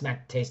face-to-face,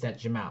 smack the taste out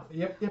of your mouth.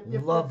 Yep.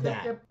 Love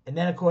that. And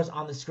then, of course,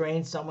 on the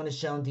screen, someone is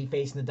shown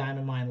defacing the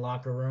Diamond Mine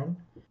locker room.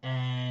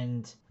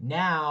 And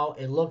now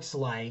it looks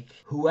like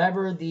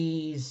whoever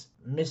these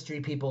mystery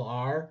people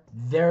are,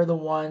 they're the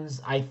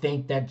ones I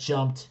think that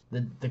jumped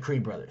the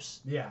Creed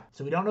brothers. Yeah.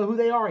 So we don't know who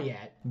they are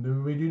yet.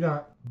 No, we do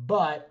not.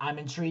 But I'm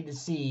intrigued to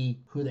see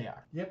who they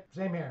are. Yep,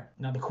 same here.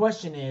 Now the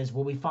question is,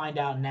 will we find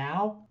out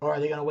now, or are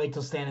they going to wait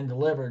till Stand and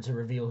Deliver to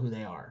reveal who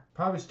they are?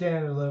 Probably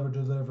Stand and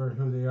Deliver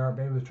who they are.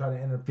 Maybe we'll try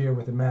to interfere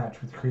with the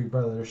match with the Creed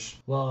brothers.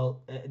 Well,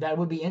 that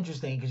would be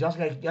interesting because you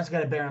also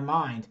got to bear in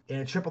mind in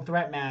a triple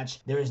threat match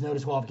there is no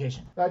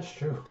disqualification. That's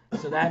true.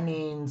 So that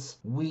means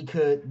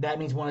that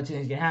means one of two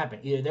things can happen.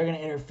 Either they're going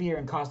to interfere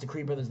and cost the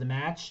Creed brothers the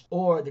match,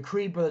 or the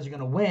Creed brothers are going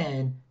to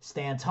win,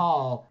 stand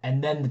tall,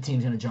 and then the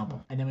team's going to jump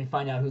them, and then we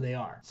find out who they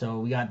are. So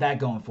we got that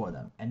going for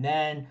them. And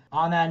then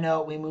on that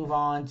note, we move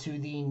on to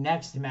the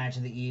next match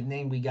of the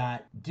evening. We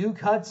got Duke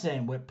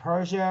Hudson with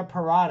Persia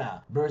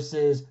Parada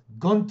versus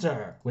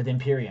Gunther with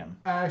Imperium.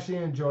 I actually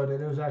enjoyed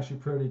it. It was actually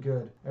pretty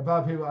good. A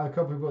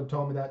couple people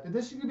told me that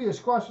this could be a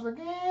squash. I was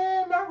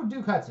like, not with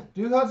Duke Hudson.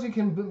 Duke Hudson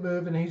can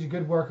move, and he's a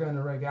good worker in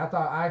the ring.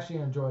 I actually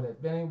enjoyed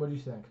it. Benny, what do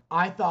you think?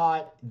 I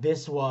thought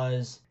this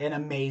was an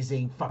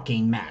amazing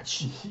fucking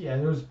match. Yeah,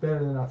 it was better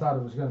than I thought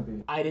it was going to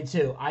be. I did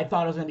too. I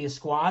thought it was going to be a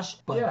squash,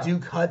 but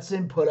Duke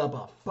Hudson put up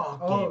a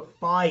fucking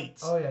fight.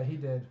 Oh, yeah, he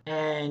did.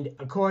 And,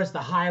 of course, the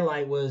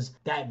highlight was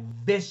that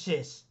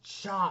vicious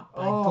chop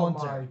by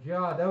Gunther. Oh, my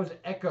God. That was an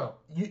echo.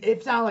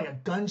 It sounded like a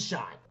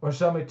gunshot. Or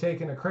somebody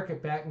taking a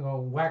cricket bat and go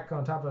whack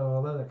on top of a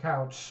leather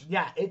couch.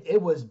 Yeah, it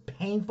was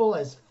painful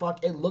as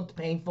fuck. It looked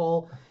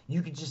painful.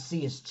 You could just see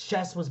his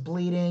chest was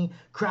bleeding.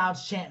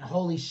 Crowds chanting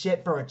 "Holy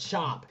shit" for a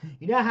chop.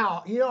 You know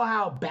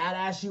how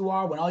badass you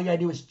are when all you gotta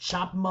do is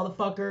chop a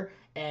motherfucker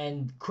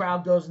and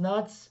crowd goes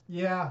nuts?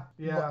 Yeah.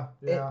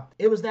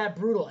 It was that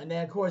brutal. And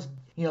then, of course,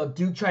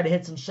 Duke tried to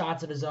hit some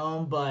shots of his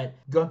own, but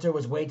Gunther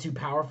was way too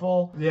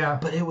powerful. Yeah.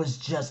 But it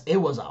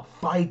was a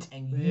fight,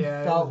 and you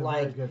felt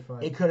like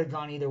it could have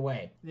gone either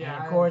way. Yeah,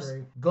 and of course,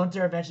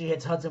 Gunther eventually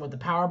hits Hudson with the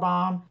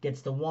powerbomb,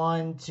 gets the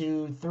 1,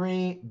 2,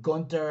 3.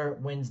 Gunther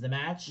wins the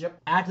match. Yep.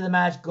 After the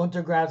match,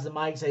 Gunther grabs the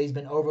mic, says he's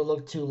been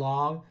overlooked too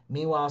long.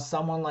 Meanwhile,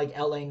 someone like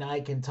LA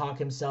Knight can talk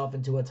himself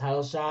into a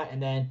title shot,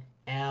 and then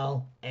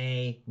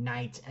L.A.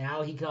 Knight. And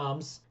out he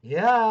comes.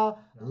 Yeah,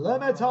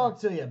 let me talk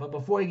to you. But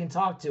before he can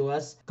talk to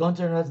us,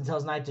 Gunther Hudson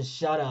tells Knight to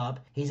shut up.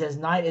 He says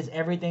Knight is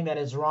everything that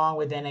is wrong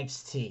with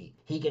NXT.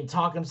 He can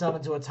talk himself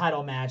into a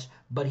title match,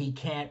 but he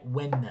can't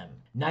win them.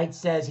 Knight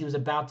says he was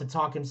about to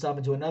talk himself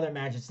into another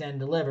match at Stand and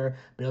Deliver,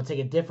 but he'll take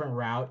a different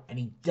route, and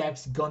he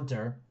decks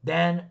Gunther.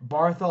 Then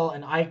Barthel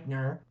and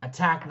Eichner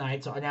attack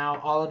Knight, so now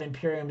all of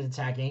Imperium is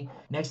attacking.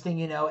 Next thing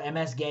you know,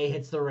 MSG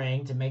hits the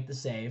ring to make the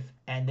save,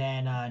 and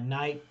then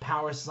Knight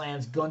power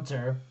slams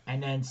Gunther,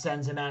 and then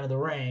sends him out of the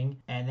ring,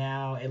 and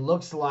now it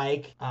looks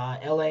like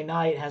LA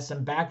Knight has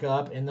some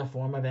backup in the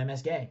form of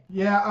MSG.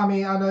 Yeah, I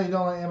mean, I know you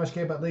don't like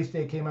MSG, but at least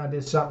they came out and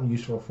did something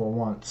useful for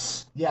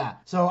once. Yeah,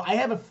 so I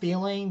have a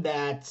feeling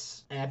that,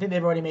 and I think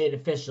they've already made it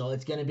official,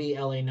 it's going to be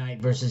LA Knight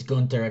versus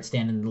Gunther at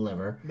Stand and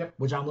Deliver,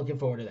 which I'm looking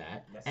forward to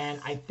that. Yes.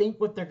 And I think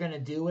what they're going to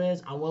do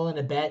is, I'm willing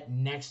to bet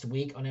next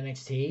week on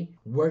NXT,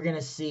 we're going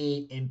to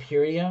see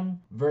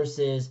Imperium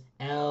versus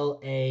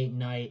LA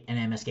Knight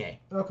and MSG.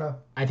 Okay.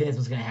 I think that's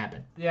what's going to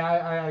happen. Yeah,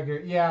 I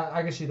agree. Yeah,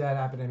 I can see that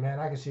happening,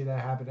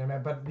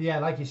 man. But yeah,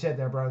 like you said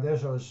there, bro,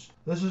 this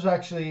was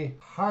actually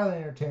highly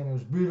entertaining. It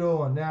was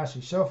brutal and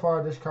nasty. So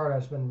far, this card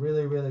has been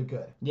really, really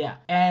good. Yeah,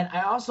 and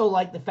I also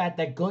like the fact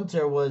that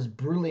Gunther was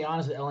brutally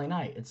honest with LA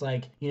Knight. It's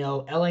like,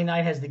 LA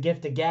Knight has the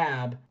gift of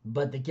gab,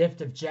 but the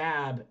gift of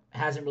jab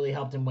hasn't really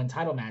helped him win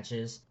title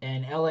matches.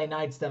 And LA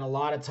Knight's done a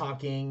lot of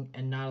talking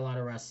and not a lot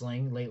of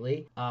wrestling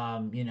lately.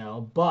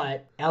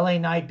 But LA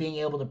Knight being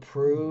able to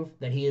prove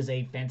that he is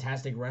a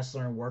fantastic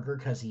wrestler and worker,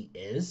 because he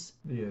is.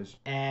 He is.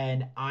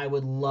 And I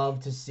would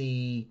love to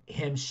see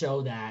him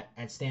show that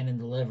at Stand and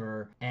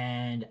Deliver.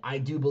 And I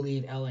do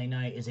believe LA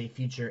Knight is a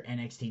future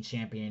NXT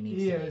champion.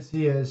 He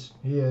is.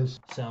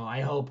 So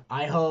I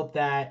hope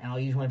that, and I'll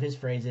use one of his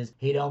phrases,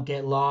 he don't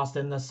get lost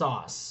in the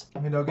sauce.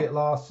 He don't get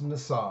lost in the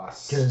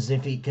sauce.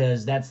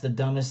 Because that's the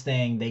dumbest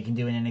thing they can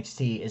do in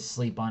NXT is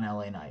sleep on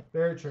LA Knight.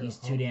 Very true. He's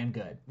too damn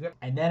good. Yep.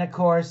 And then, of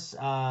course,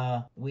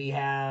 we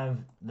have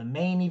the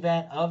main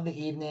event of the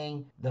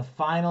evening, the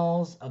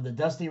finals of the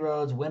Dusty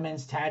Rhodes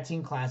Women's Tag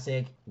Team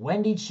Classic,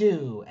 Wendy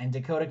Chu and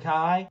Dakota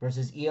Kai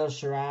versus Io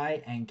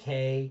Shirai and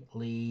Kay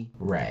Lee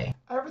Ray.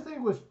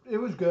 Everything was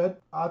good.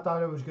 I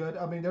thought it was good.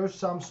 I mean, there was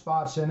some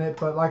spots in it,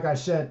 but like I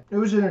said, it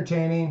was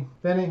entertaining.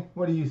 Benny,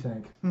 what do you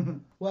think?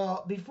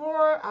 Well,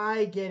 before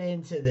I get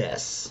into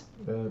this,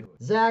 Good.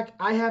 Zach,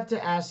 I have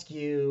to ask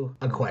you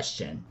a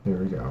question. Here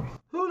we go.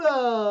 Who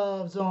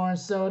loves orange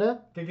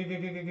soda?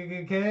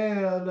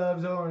 Kale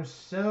loves orange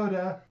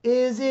soda.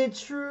 Is it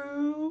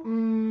true?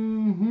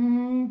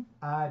 Mm-hmm.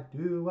 I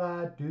do.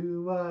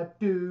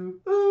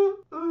 Ooh,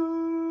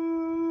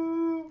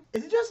 ooh.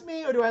 Is it just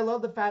me, or do I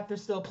love the fact they're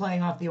still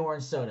playing off the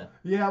orange soda?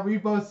 Yeah, we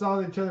both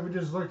saw each other. We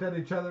just looked at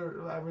each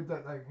other with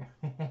that, like.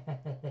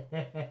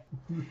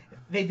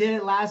 They did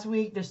it last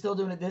week. They're still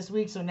doing it this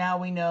week. So now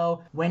we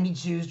know Wendy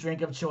Chu's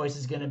drink of choice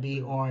is going to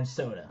be orange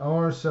soda.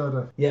 Orange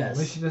soda. Yes. At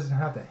least she doesn't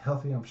have that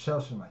healthy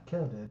seltzer like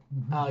Kel did.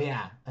 Oh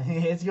yeah,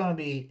 it's gonna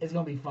be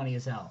funny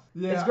as hell.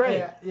 Yeah, It's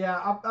great.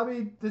 Yeah. I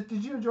mean, did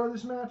you enjoy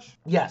this match?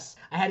 Yes,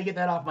 I had to get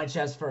that off my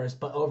chest first,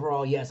 but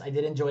overall, yes, I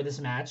did enjoy this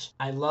match.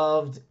 I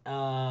loved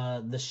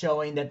the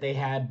showing that they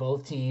had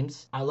both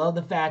teams. I love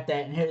the fact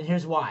that, and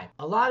here's why.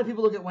 A lot of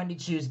people look at Wendy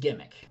Chu's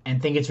gimmick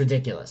and think it's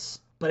ridiculous.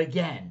 But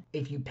again,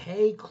 if you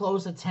pay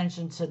close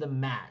attention to the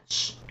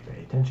match,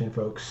 Pay attention,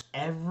 folks.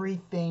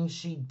 everything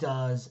she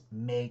does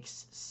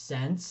makes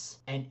sense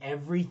and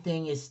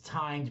everything is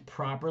timed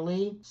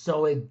properly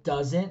so it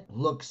doesn't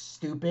look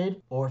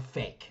stupid or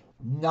fake.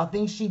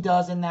 Nothing she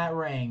does in that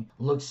ring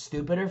looks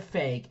stupid or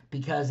fake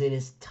because it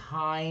is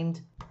timed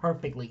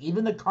perfectly.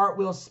 Even the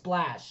cartwheel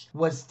splash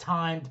was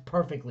timed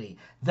perfectly.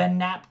 The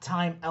nap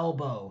time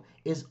elbow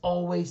is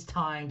always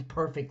timed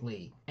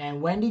perfectly.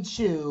 And Wendy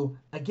Chu,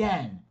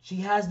 again, she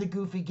has the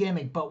goofy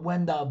gimmick, but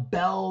when the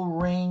bell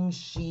rings,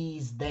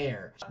 she's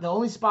there. The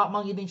only spot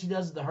monkey thing she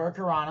does is the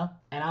Hurricanrana.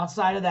 And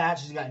outside of that,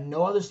 she's got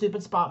no other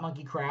stupid spot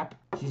monkey crap.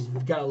 She's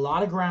got a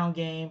lot of ground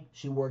game.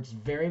 She works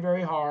very,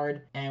 very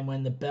hard. And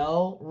when the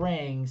bell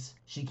rings,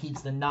 she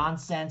keeps the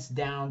nonsense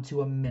down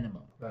to a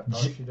minimum. That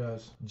part she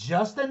does.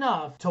 Just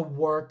enough to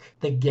work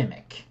the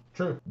gimmick.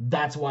 True.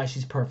 That's why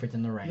she's perfect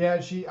in the ring.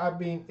 Yeah, I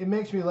mean, it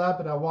makes me laugh,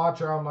 and I watch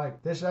her, I'm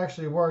like, this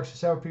actually works.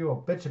 Several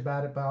people bitch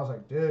about it, but I was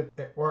like, dude,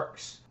 it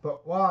works.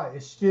 But why?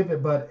 It's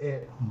stupid, but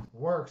it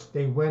works.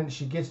 They win.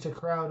 She gets the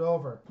crowd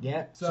over.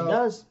 Yeah, So, she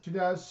does. She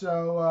does.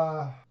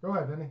 So, go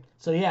ahead, Vinny.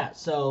 So yeah,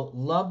 so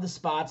love the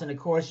spots, and of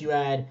course you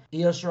had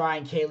Io Shirai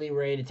and Kaylee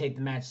Ray to take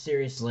the match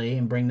seriously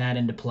and bring that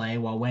into play,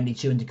 while Wendy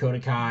Chu and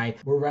Dakota Kai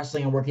were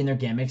wrestling and working their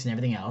gimmicks and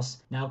everything else.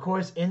 Now, of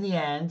course, in the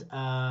end,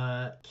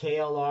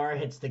 KLR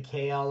hits the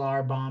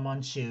KLR bomb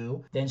on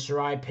Chu. Then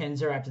Shirai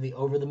pins her after the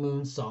over the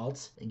moon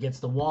salt. It gets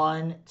the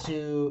 1,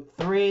 2,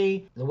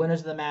 3. The winners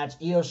of the match,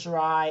 Io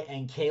Shirai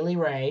and Kaylee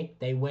Ray.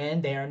 They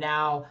win. They are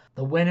now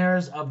the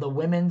winners of the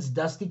Women's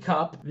Dusty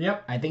Cup.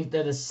 Yep. I think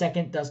they're the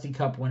second Dusty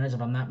Cup winners,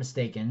 if I'm not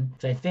mistaken.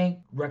 So I think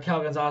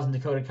Raquel Gonzalez and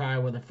Dakota Kai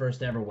were the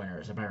first ever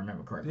winners, if I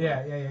remember correctly.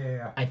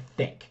 Yeah. I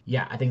think.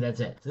 Yeah, I think that's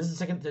it. So this is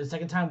the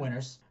second time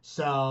winners.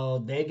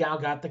 So they now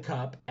got the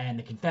cup, and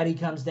the confetti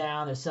comes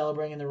down. They're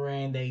celebrating in the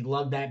ring. They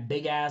lug that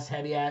big ass,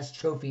 heavy ass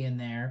trophy in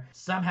there.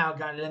 Somehow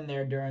got it in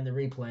there during the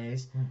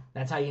replays.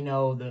 That's how you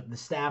know the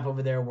staff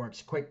over there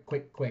works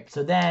quick.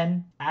 So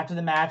then, after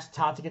the match,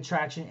 Toxic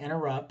Attraction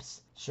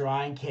interrupts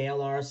Shirai and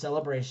KLR's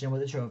celebration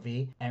with a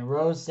trophy, and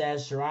Rose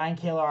says Shirai and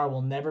KLR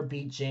will never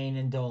beat Jane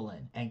and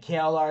Dolan. And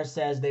KLR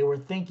says they were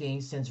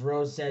thinking, since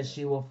Rose says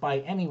she will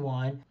fight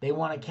anyone, they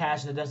want to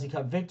cash in the Dusty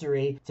Cup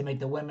victory to make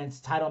the women's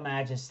title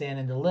match as Stand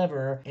and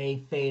Deliver a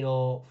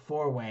fatal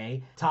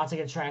 4-way. Toxic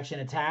Attraction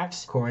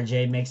attacks. Cora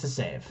Jade makes the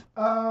save.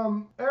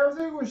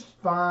 Everything was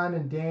fine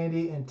and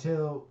dandy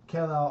until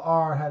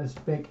KLR had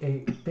to make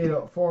a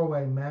fatal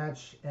 4-way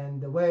match,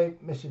 and the way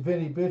Mr.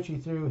 Vinny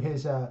Bucci threw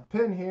his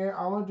pin here,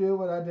 I want to do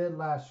what I did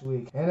last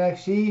week.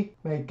 NXT,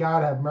 may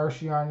God have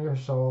mercy on your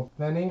soul.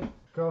 Vinny,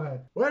 go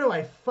ahead. Where do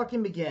I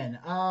fucking begin?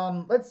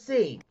 Let's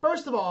see.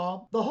 First of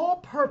all, the whole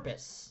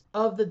purpose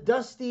of the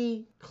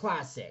Dusty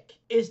Classic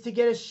is to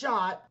get a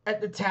shot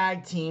at the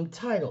tag team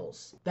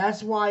titles.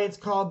 That's why it's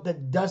called the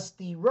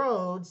Dusty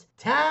Rhodes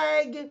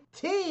Tag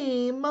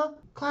Team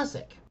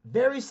Classic.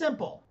 Very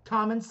simple.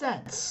 Common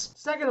sense.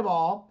 Second of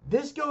all,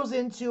 this goes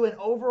into an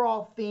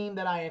overall theme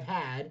that I have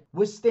had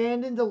with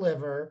Stand and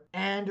Deliver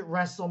and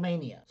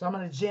WrestleMania. So I'm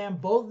going to jam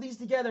both of these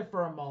together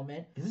for a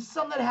moment. This is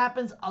something that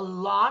happens a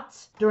lot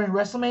during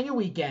WrestleMania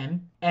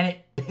weekend, and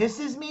it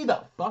pisses me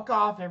the fuck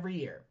off every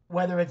year.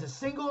 Whether it's a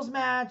singles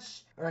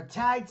match or a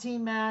tag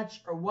team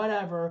match or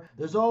whatever,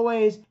 there's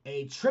always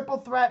a triple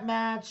threat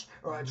match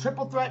or a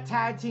triple threat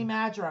tag team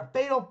match or a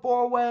fatal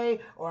 4-way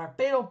or a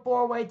fatal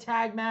 4-way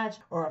tag match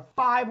or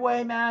a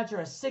 5-way match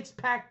or a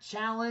 6-pack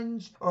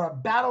challenge or a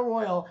battle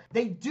royal.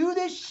 They do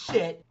this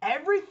shit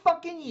every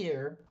fucking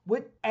year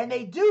and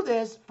they do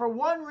this for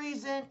one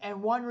reason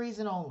and one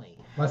reason only.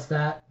 What's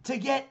that? To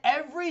get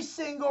every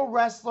single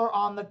wrestler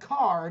on the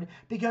card,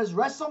 because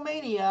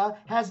WrestleMania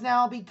has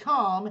now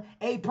become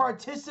a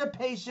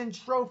participation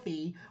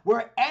trophy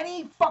where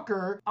any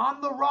fucker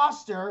on the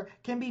roster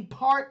can be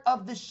part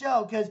of the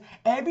show, because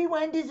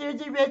everyone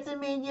deserves a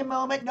WrestleMania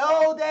moment.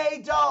 No,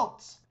 they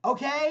don't.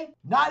 okay?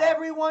 Not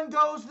everyone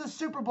goes to the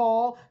Super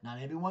Bowl. Not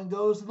everyone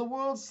goes to the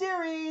World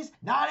Series.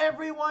 Not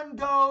everyone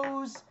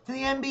goes to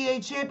the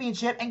NBA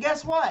championship. And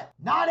guess what?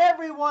 Not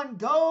everyone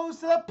goes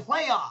to the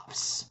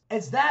playoffs.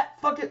 It's that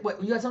fucking...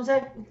 What, you got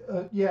something to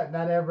say? Yeah,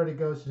 not everybody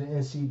goes to the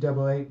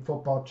NCAA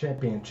football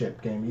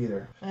championship game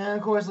either. And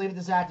of course, leave it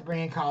this act to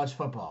bring in college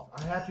football.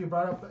 I have to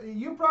brought up.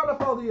 You brought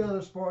up all the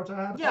other sports.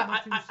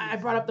 I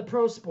brought up the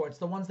pro sports,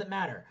 the ones that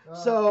matter.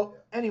 So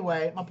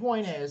anyway, my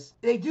point is,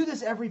 they do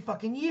this every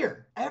fucking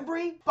year.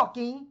 Every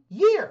fucking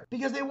year.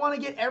 Because they want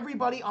to get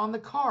everybody on the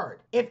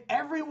card. If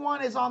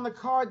everyone is on the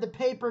card, the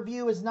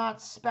pay-per-view is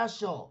not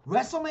special.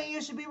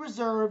 WrestleMania should be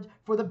reserved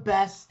for the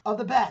best of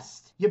the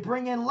best. You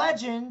bring in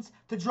legends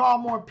to draw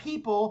more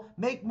people,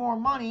 make more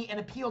money, and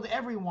appeal to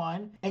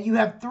everyone. And you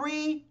have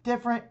 3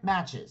 different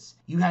matches.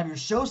 You have your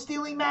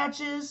show-stealing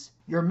matches,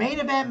 your main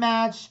event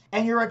match,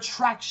 and your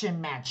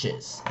attraction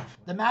matches.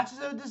 The matches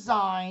are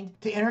designed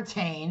to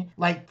entertain,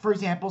 like, for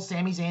example,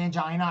 Sami Zayn and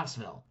Johnny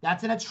Knoxville.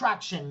 That's an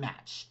attraction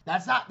match.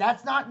 That's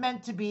not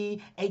meant to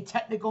be a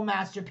technical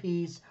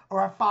masterpiece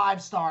or a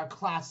 5-star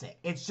classic.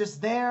 It's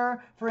just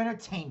there for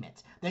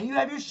entertainment. Then you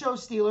have your show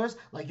stealers,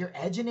 like your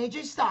Edge and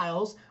AJ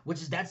Styles,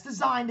 that's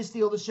designed to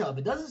steal the show. If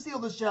it doesn't steal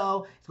the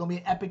show, it's going to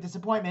be an epic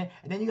disappointment.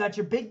 And then you got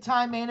your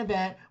big-time main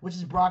event, which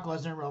is Brock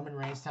Lesnar and Roman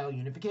Reigns title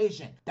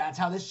unification. That's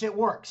how this shit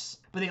works.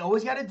 But they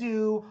always got to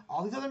do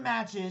all these other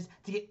matches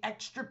to get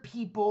extra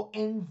people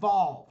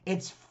involved.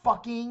 It's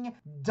fucking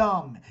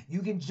dumb.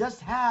 You can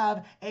just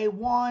have a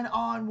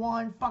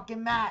one-on-one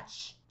fucking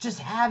match. Just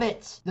have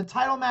it. The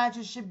title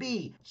matches should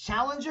be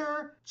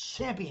challenger,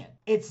 champion.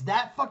 It's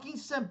that fucking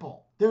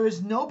simple. There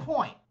is no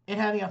point in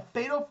having a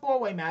fatal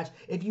 4-way match.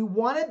 If you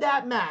wanted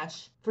that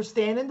match for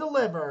Stand and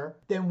Deliver,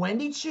 then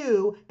Wendy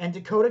Chu and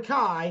Dakota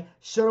Kai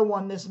should have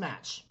won this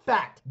match.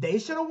 Fact, they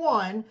should have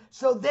won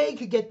so they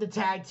could get the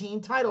tag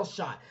team title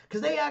shot.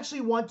 Because they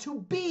actually want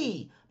to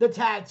be the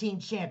tag team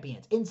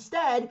champions.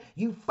 Instead,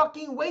 you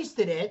fucking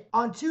wasted it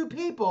on 2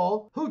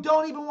 people who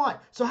don't even want.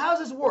 So how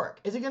does this work?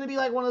 Is it going to be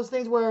like one of those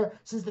things where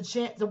since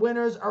the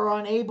winners are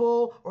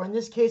unable, or in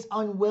this case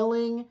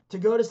unwilling, to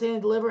go to Stand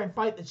and Deliver and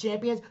fight the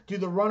champions, do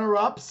the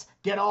runner-ups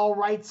get all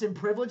rights and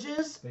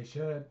privileges? They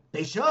should.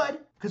 They should.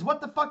 Because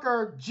what the fuck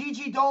are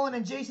Gigi Dolan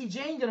and JC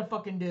Jane gonna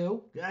fucking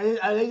do?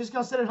 Are they just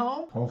gonna sit at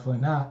home? Hopefully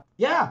not.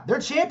 Yeah,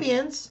 they're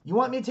champions. You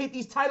want me to take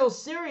these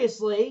titles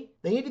seriously?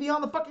 They need to be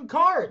on the fucking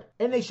card.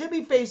 And they should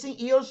be facing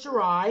Io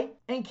Shirai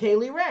and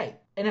Kaylee Ray.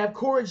 And have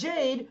Cora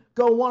Jade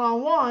go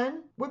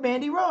one-on-one with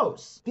Mandy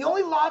Rose. The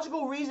only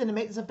logical reason to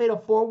make this a fatal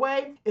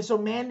 4-way is so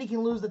Mandy can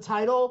lose the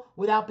title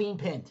without being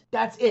pinned.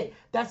 That's it.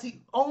 That's the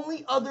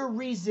only other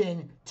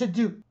reason to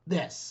do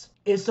this,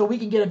 is so we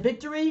can get a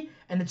victory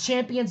and the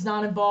champion's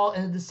not involved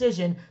in the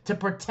decision to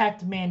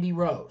protect Mandy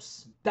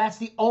Rose. That's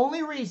the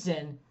only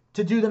reason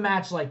to do the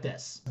match like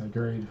this.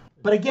 Agreed.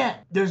 But again,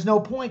 there's no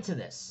point to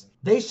this.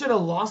 They should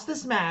have lost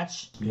this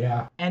match.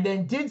 Yeah. And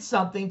then did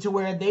something to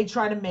where they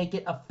try to make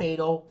it a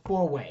fatal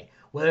 4-way.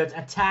 Whether it's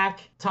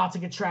attack,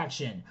 toxic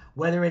attraction,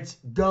 whether it's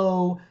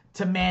go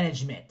to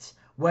management,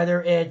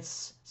 whether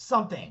it's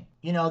something.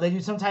 You know, they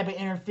do some type of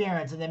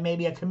interference and then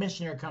maybe a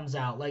commissioner comes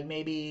out. Like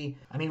maybe,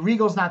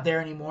 Regal's not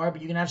there anymore,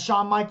 but you can have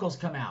Shawn Michaels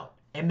come out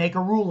and make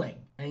a ruling.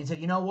 And he said,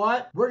 you know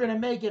what? We're going to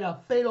make it a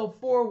fatal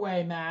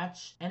 4-way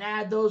match and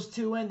add those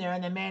 2 in there.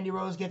 And then Mandy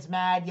Rose gets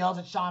mad, yells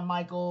at Shawn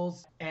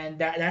Michaels. And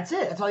that's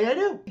it. That's all you got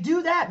to do.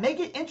 Do that. Make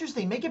it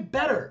interesting. Make it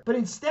better. But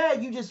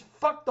instead, you just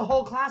fucked the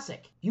whole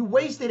classic. You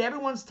wasted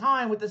everyone's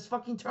time with this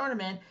fucking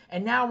tournament.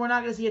 And now we're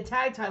not going to see a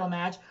tag title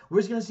match. We're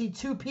just going to see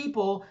 2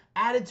 people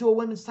added to a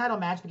women's title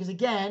match. Because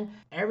again,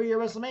 every year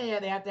WrestleMania,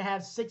 they have to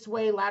have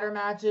 6-way ladder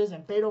matches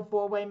and fatal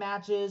 4-way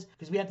matches.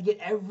 Because we have to get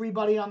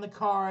everybody on the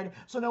card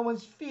so no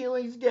one's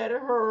feelings get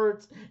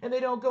hurt. And they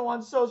don't go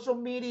on social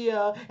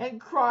media and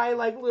cry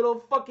like little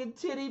fucking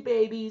titty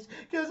babies.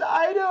 Because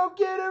I don't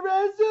get a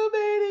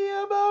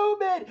WrestleMania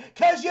moment.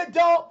 Because you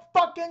don't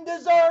fucking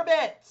deserve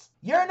it.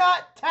 You're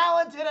not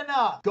talented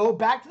enough. Go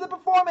back to the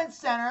Performance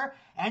Center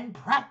and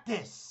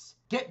practice.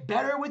 Get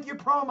better with your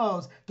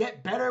promos.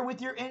 Get better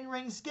with your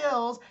in-ring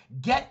skills.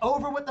 Get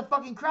over with the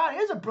fucking crowd.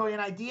 Here's a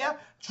brilliant idea.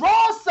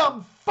 Draw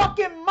some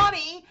fucking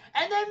money,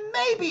 and then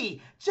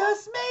maybe,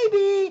 just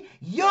maybe,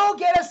 you'll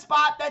get a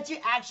spot that you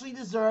actually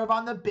deserve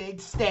on the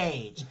big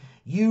stage.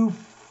 You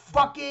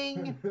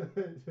fucking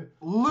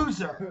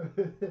loser.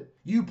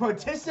 You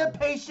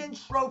participation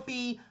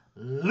trophy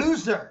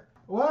loser.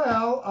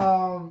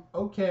 Well,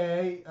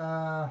 okay.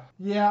 Yeah,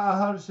 I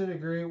 100%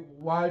 agree.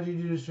 Why did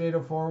you do this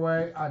fatal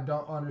 4-way? I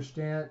don't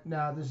understand.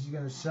 Now, this is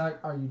going to suck.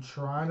 Are you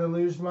trying to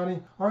lose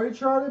money? Or are you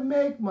trying to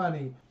make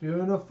money?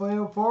 Doing a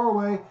fatal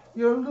 4-way,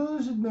 you're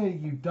losing money,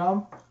 you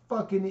dumb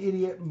fucking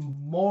idiot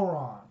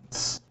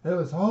morons. It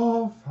was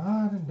all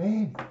fun and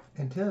dandy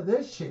until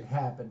this shit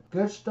happened.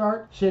 Good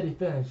start, shitty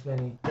finish,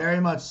 Vinny. Very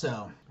much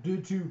so.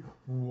 Due to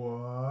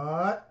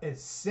what?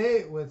 Say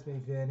it with me,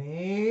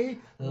 Vinny.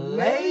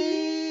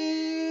 Lazy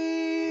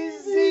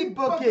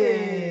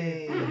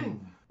booking.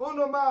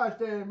 Uno más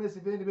there,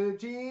 Missy Vinny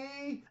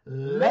Bucci.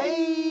 Lazy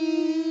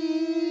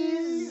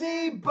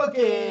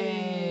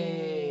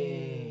booking.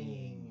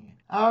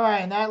 All right,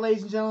 and that,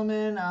 ladies and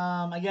gentlemen,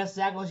 I guess,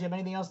 Zach, unless you have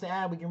anything else to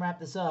add, we can wrap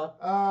this up.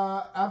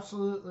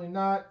 Absolutely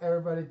not.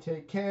 Everybody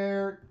take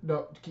care.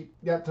 No,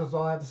 that's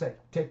all I have to say.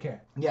 Take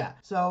care. Yeah.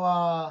 So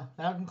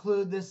that'll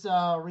conclude this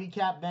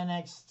recap of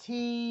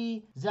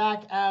NXT.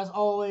 Zach, as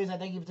always, I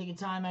thank you for taking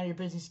time out of your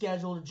busy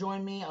schedule to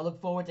join me. I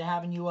look forward to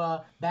having you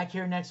back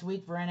here next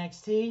week for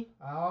NXT.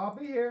 I'll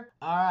be here.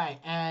 All right,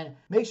 and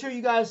make sure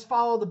you guys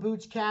follow the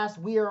Boochcast.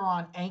 We are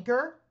on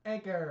Anchor,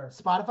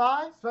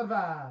 Spotify,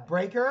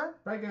 Breaker,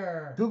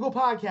 Google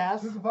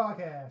Podcasts,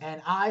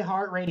 and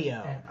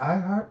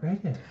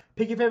iHeartRadio.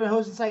 Pick your favorite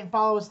hosting site and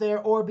follow us there,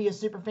 or be a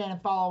super fan and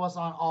follow us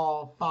on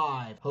all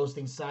 5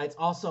 hosting sites.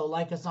 Also,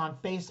 like us on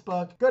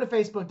Facebook. Go to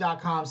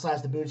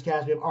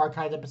facebook.com/theboochcast. We have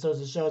archived episodes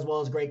of the show as well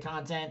as great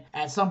content.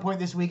 At some point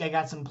this week, I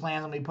got some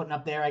plans I'm going to be putting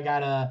up there. I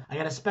got a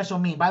special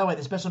meme. By the way,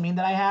 the special meme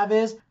that I have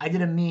is, I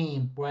did a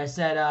meme where I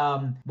said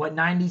what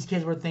 90s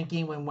kids were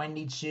thinking when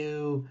Wendy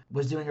Chu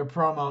was doing her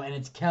promo, and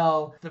it's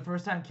Kel. The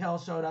first time Kel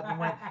showed up and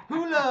went,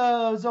 "Who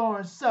loves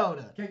orange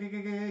soda? Kel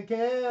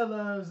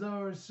loves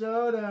orange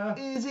soda.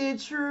 Is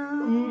it true?"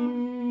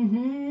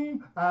 Mm-hmm.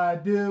 I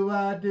do.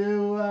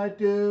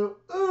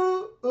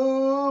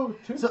 Ooh.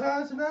 2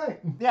 times a night.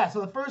 Yeah,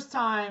 so the first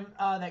time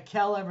that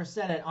Kel ever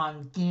said it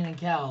on Keenan and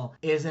Kel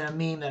is in a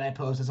meme that I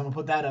posted, so I'm gonna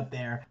put that up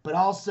there. But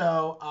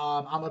also,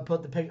 I'm gonna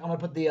put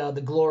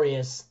the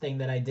glorious thing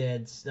that I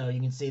did, so you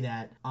can see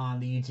that on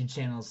the YouTube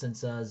channel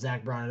since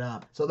Zach brought it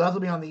up. So those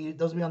will be on the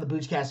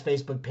Boochcast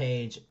Facebook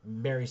page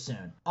very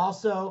soon.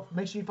 Also,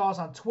 make sure you follow us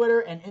on Twitter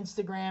and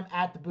Instagram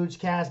at the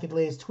Boochcast. Get the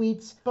latest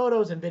tweets,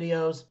 photos, and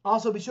videos.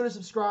 Also, be sure to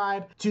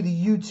subscribe to the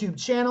YouTube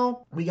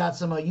channel. We got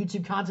some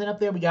YouTube content up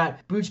there. We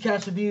got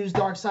Boochcast reviews,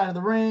 Dark Side of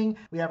the Ring.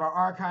 We have our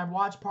archive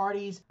watch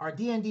parties, our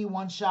D&D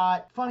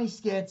one-shot, funny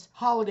skits,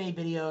 holiday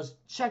videos.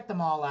 Check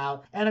them all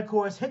out. And of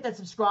course, hit that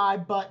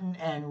subscribe button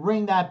and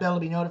ring that bell to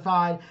be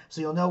notified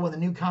so you'll know when the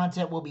new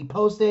content will be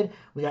posted.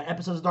 We got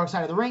episodes of Dark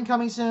Side of the Ring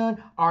coming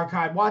soon,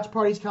 archive watch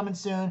parties coming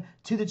soon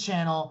to the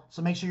channel.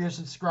 So make sure you're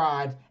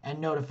subscribed and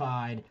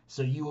notified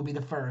so you will be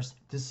the first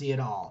to see it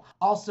all.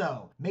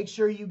 Also, make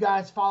sure you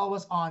guys follow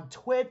us on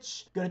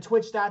Twitch. Go to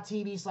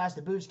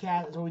twitch.tv/theboochcast.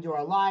 That's where we do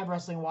our live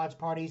wrestling watch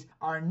parties.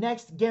 Our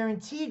next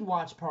guaranteed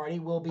watch party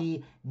will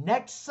be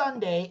next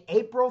Sunday,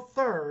 April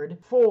 3rd,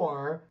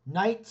 for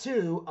Night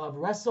 2 of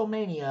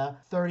WrestleMania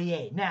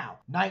 38. Now,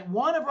 Night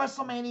 1 of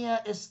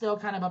WrestleMania is still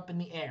kind of up in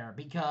the air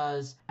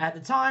because at the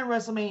time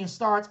WrestleMania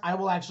starts, I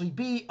will actually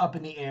be up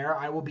in the air.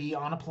 I will be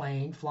on a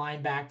plane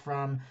flying back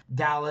from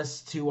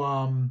Dallas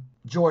to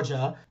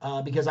Georgia,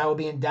 because I will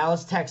be in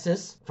Dallas,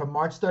 Texas from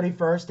March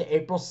 31st to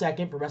April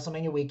 2nd for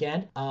WrestleMania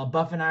weekend.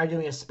 Buff and I are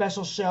doing a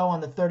special show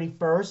on the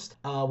 31st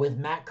with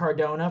Matt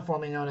Cardona,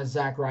 formerly known as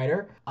Zack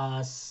Ryder.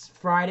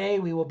 Friday,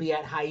 we will be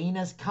at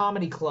Hyenas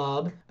Comedy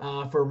Club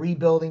for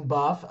Rebuilding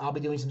Buff. I'll be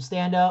doing some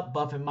stand-up.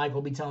 Buff and Mike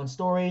will be telling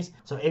stories.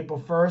 So April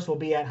 1st, we'll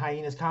be at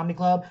Hyenas Comedy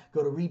Club.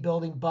 Go to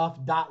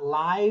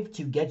rebuildingbuff.live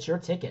to get your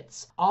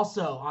tickets.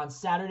 Also, on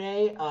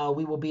Saturday,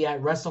 we will be at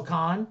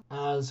WrestleCon.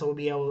 So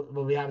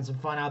we'll be having some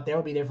fun out there.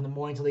 We'll be there from the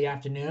morning till the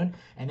afternoon.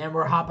 And then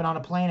we're hopping on a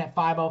plane at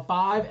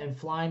 5:05 and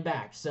flying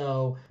back.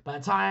 So by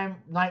the time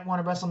Night 1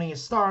 of WrestleMania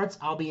starts,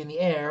 I'll be in the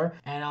air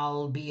and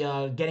I'll be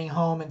getting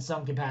home in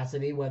some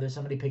capacity, whether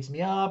somebody picks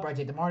me up or I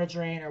take the MARTA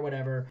train or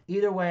whatever.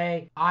 Either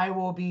way, I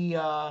will be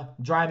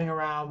driving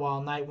around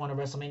while Night 1 of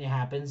WrestleMania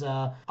happens.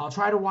 I'll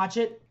try to watch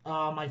it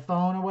on my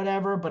phone or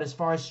whatever, but as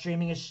far as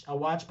streaming a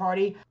watch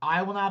party,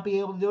 I will not be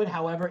able to do it.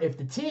 However, if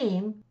the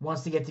team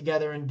wants to get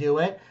together and do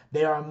it,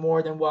 they are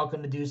more than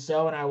welcome to do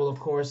so, and I will, of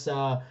course,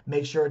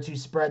 make sure to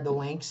spread the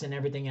links and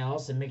everything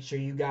else and make sure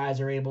you guys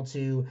are able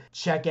to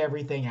check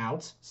everything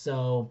out.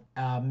 So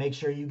make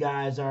sure you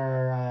guys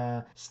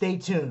are stay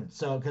tuned.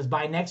 So because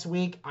by next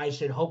week, I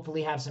should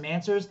hopefully have some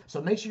answers.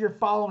 So make sure you're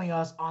following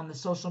us on the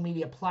social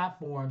media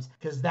platforms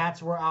because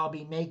that's where I'll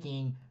be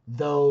making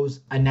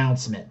those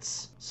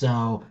announcements.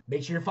 So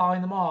make sure you're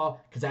following them all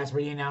because that's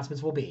where the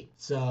announcements will be.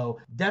 So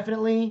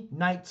definitely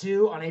Night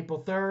 2 on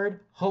April 3rd.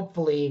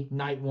 Hopefully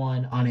Night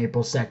 1 on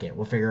April 2nd.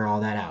 We'll figure all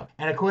that out.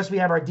 And of course we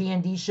have our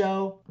D&D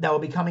show that will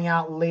be coming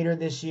out later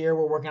this year.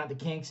 We're working out the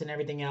kinks and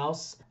everything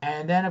else.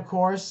 And then of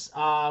course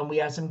we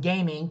have some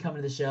gaming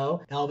coming to the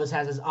show. Elvis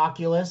has his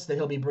Oculus that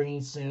he'll be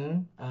bringing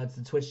soon to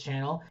the Twitch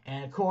channel.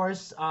 And of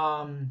course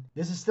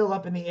this is still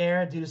up in the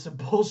air due to some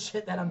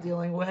bullshit that I'm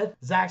dealing with.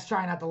 Zach's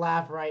trying not to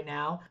laugh right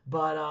now.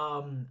 But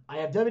I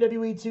have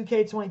WWE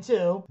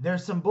 2K22.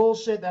 There's some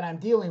bullshit that I'm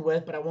dealing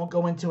with, but I won't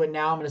go into it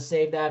now. I'm going to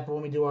save that for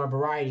when we do our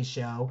variety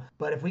show.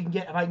 But if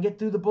I can get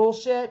through the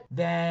bullshit,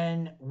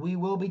 then we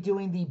will be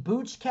doing the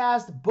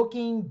Boochcast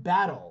booking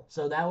battle.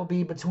 So that will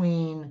be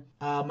between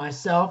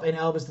myself and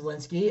Elvis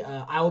Delinsky.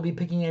 I will be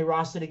picking a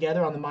roster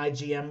together on the My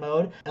GM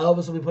mode.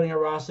 Elvis will be putting a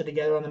roster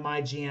together on the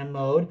My GM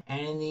mode,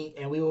 and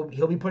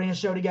he'll be putting a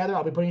show together.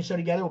 I'll be putting a show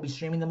together. We'll be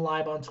streaming them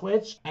live on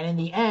Twitch, and in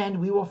the end,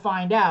 we will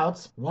find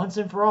out once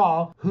and for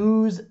all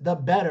who's the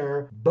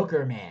better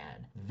Booker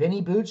man,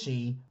 Vinny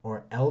Bucci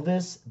or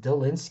Elvis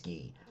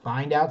Delinsky.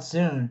 Find out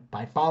soon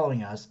by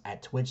following us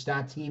at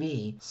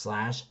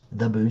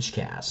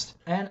twitch.tv/theboochcast.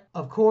 And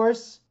of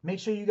course, make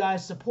sure you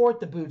guys support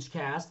the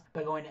Boochcast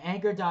by going to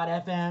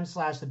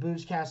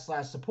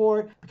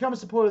anchor.fm/theboochcast/support. Become a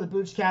supporter of the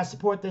Boochcast.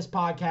 Support this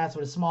podcast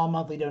with a small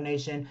monthly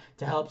donation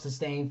to help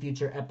sustain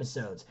future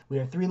episodes. We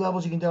have 3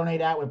 levels you can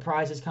donate at with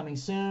prizes coming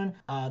soon.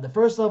 The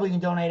first level you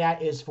can donate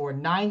at is for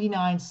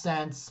 99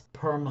 cents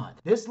per month.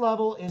 This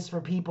level is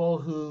for people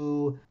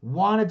who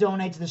want to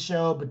donate to the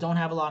show but don't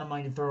have a lot of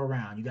money to throw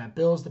around. You got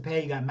bills to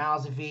pay, you got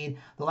mouths to feed.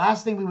 The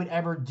last thing we would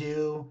ever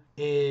do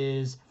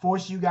is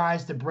force you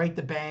guys to break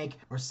the bank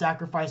or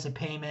sacrifice a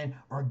payment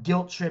or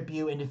guilt trip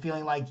you into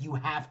feeling like you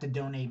have to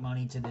donate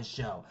money to this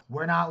show.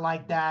 We're not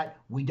like that.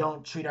 We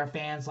don't treat our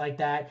fans like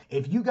that.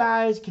 If you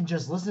guys can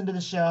just listen to the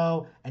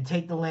show and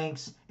take the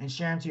links and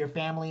share them to your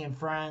family and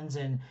friends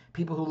and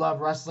people who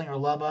love wrestling or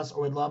love us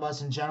or would love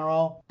us in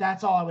general,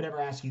 that's all I would ever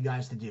ask you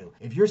guys to do.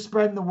 If you're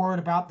spreading the word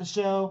about the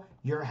show,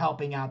 you're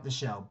helping out the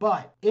show.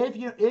 But if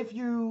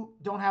you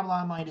don't have a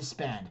lot of money to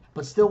spend,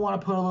 but still want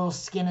to put a little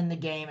skin in the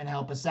game and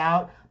help us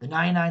out, the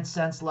 99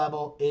 cents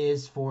level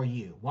is for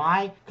you.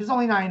 Why? Because it's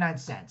only 99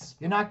 cents.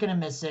 You're not going to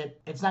miss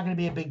it. It's not going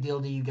to be a big deal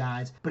to you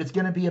guys, but it's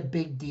going to be a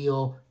big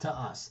deal to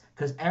us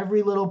because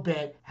every little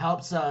bit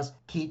helps us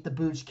keep the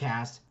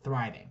Boochcast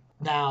thriving.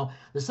 Now,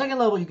 the second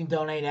level you can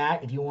donate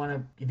at, if you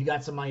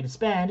got some money to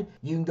spend,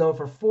 you can go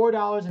for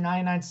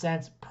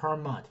 $4.99 per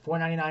month,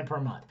 $4.99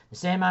 per month. The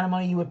same amount of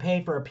money you would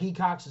pay for a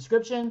Peacock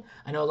subscription.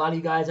 I know a lot of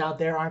you guys out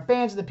there aren't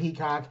fans of the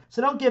Peacock, so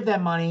don't give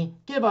them money.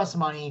 Give us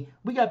money.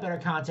 We got better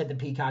content than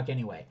Peacock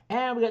anyway.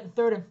 And we got the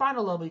third and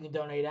final level you can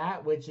donate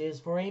at, which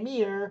is for a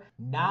mere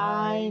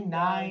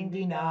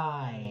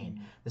 $9.99.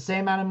 The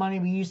same amount of money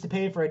we used to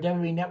pay for a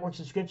WWE Network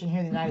subscription here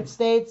in the United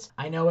States.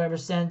 I know ever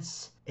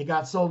since it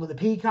got sold to the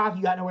Peacock,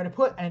 you got nowhere to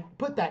put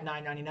that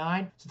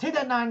 $9.99. So take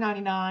that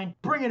 $9.99,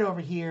 bring it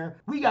over here.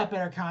 We got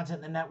better content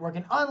in the network,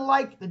 and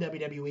unlike the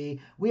WWE,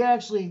 we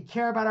actually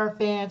care about our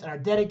fans and are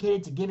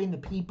dedicated to giving the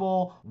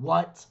people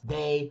what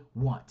they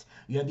want.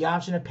 You have the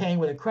option of paying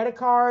with a credit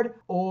card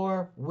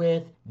or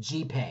with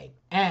GPay.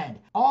 And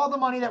all the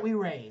money that we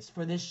raise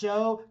for this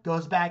show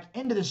goes back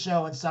into the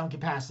show in some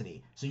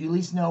capacity. So you at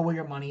least know where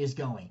your money is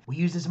going. We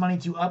use this money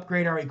to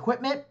upgrade our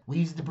equipment. We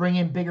use it to bring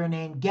in bigger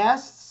name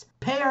guests,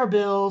 pay our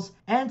bills,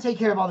 and take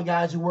care of all the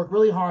guys who work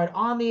really hard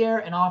on the air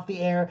and off the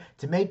air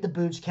to make the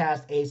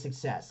Boochcast a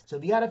success. So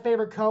if you got a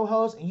favorite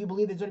co-host and you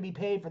believe they're going to be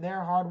paid for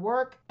their hard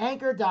work,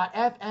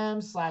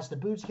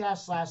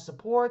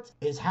 anchor.fm/theboochcast/support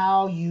is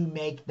how you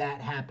make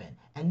that happen.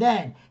 And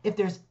then, if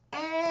there's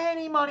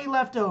any money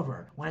left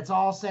over, when it's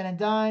all said and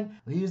done,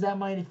 we use that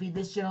money to feed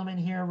this gentleman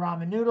here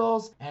ramen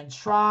noodles and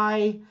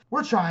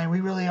we're trying, we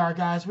really are,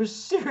 guys. We're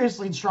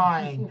seriously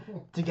trying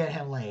to get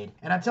him laid.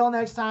 And until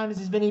next time, this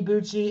is Vinny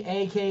Bucci,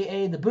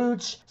 aka The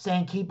Booch,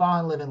 saying keep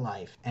on living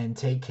life and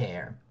take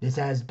care. This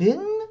has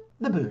been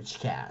the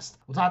Boochcast.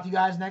 We'll talk to you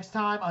guys next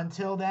time.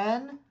 Until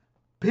then,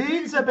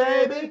 pizza,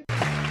 baby!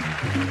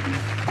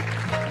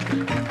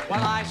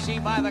 Well, I see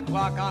by the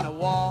clock on the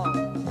wall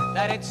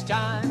that it's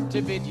time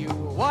to bid you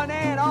one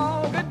and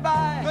all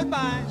goodbye.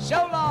 Goodbye.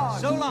 So long.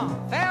 So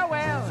long.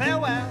 Farewell.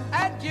 Farewell.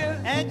 Adieu.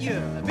 Adieu.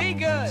 Be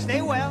good.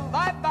 Stay well.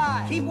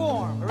 Bye-bye. Keep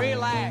warm.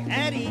 Relax.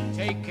 At ease.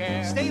 Take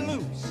care. Stay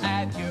loose.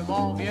 Adieu,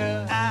 mon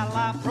vieux. À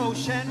la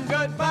prochaine.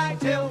 Goodbye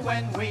till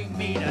when we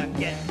meet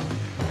again.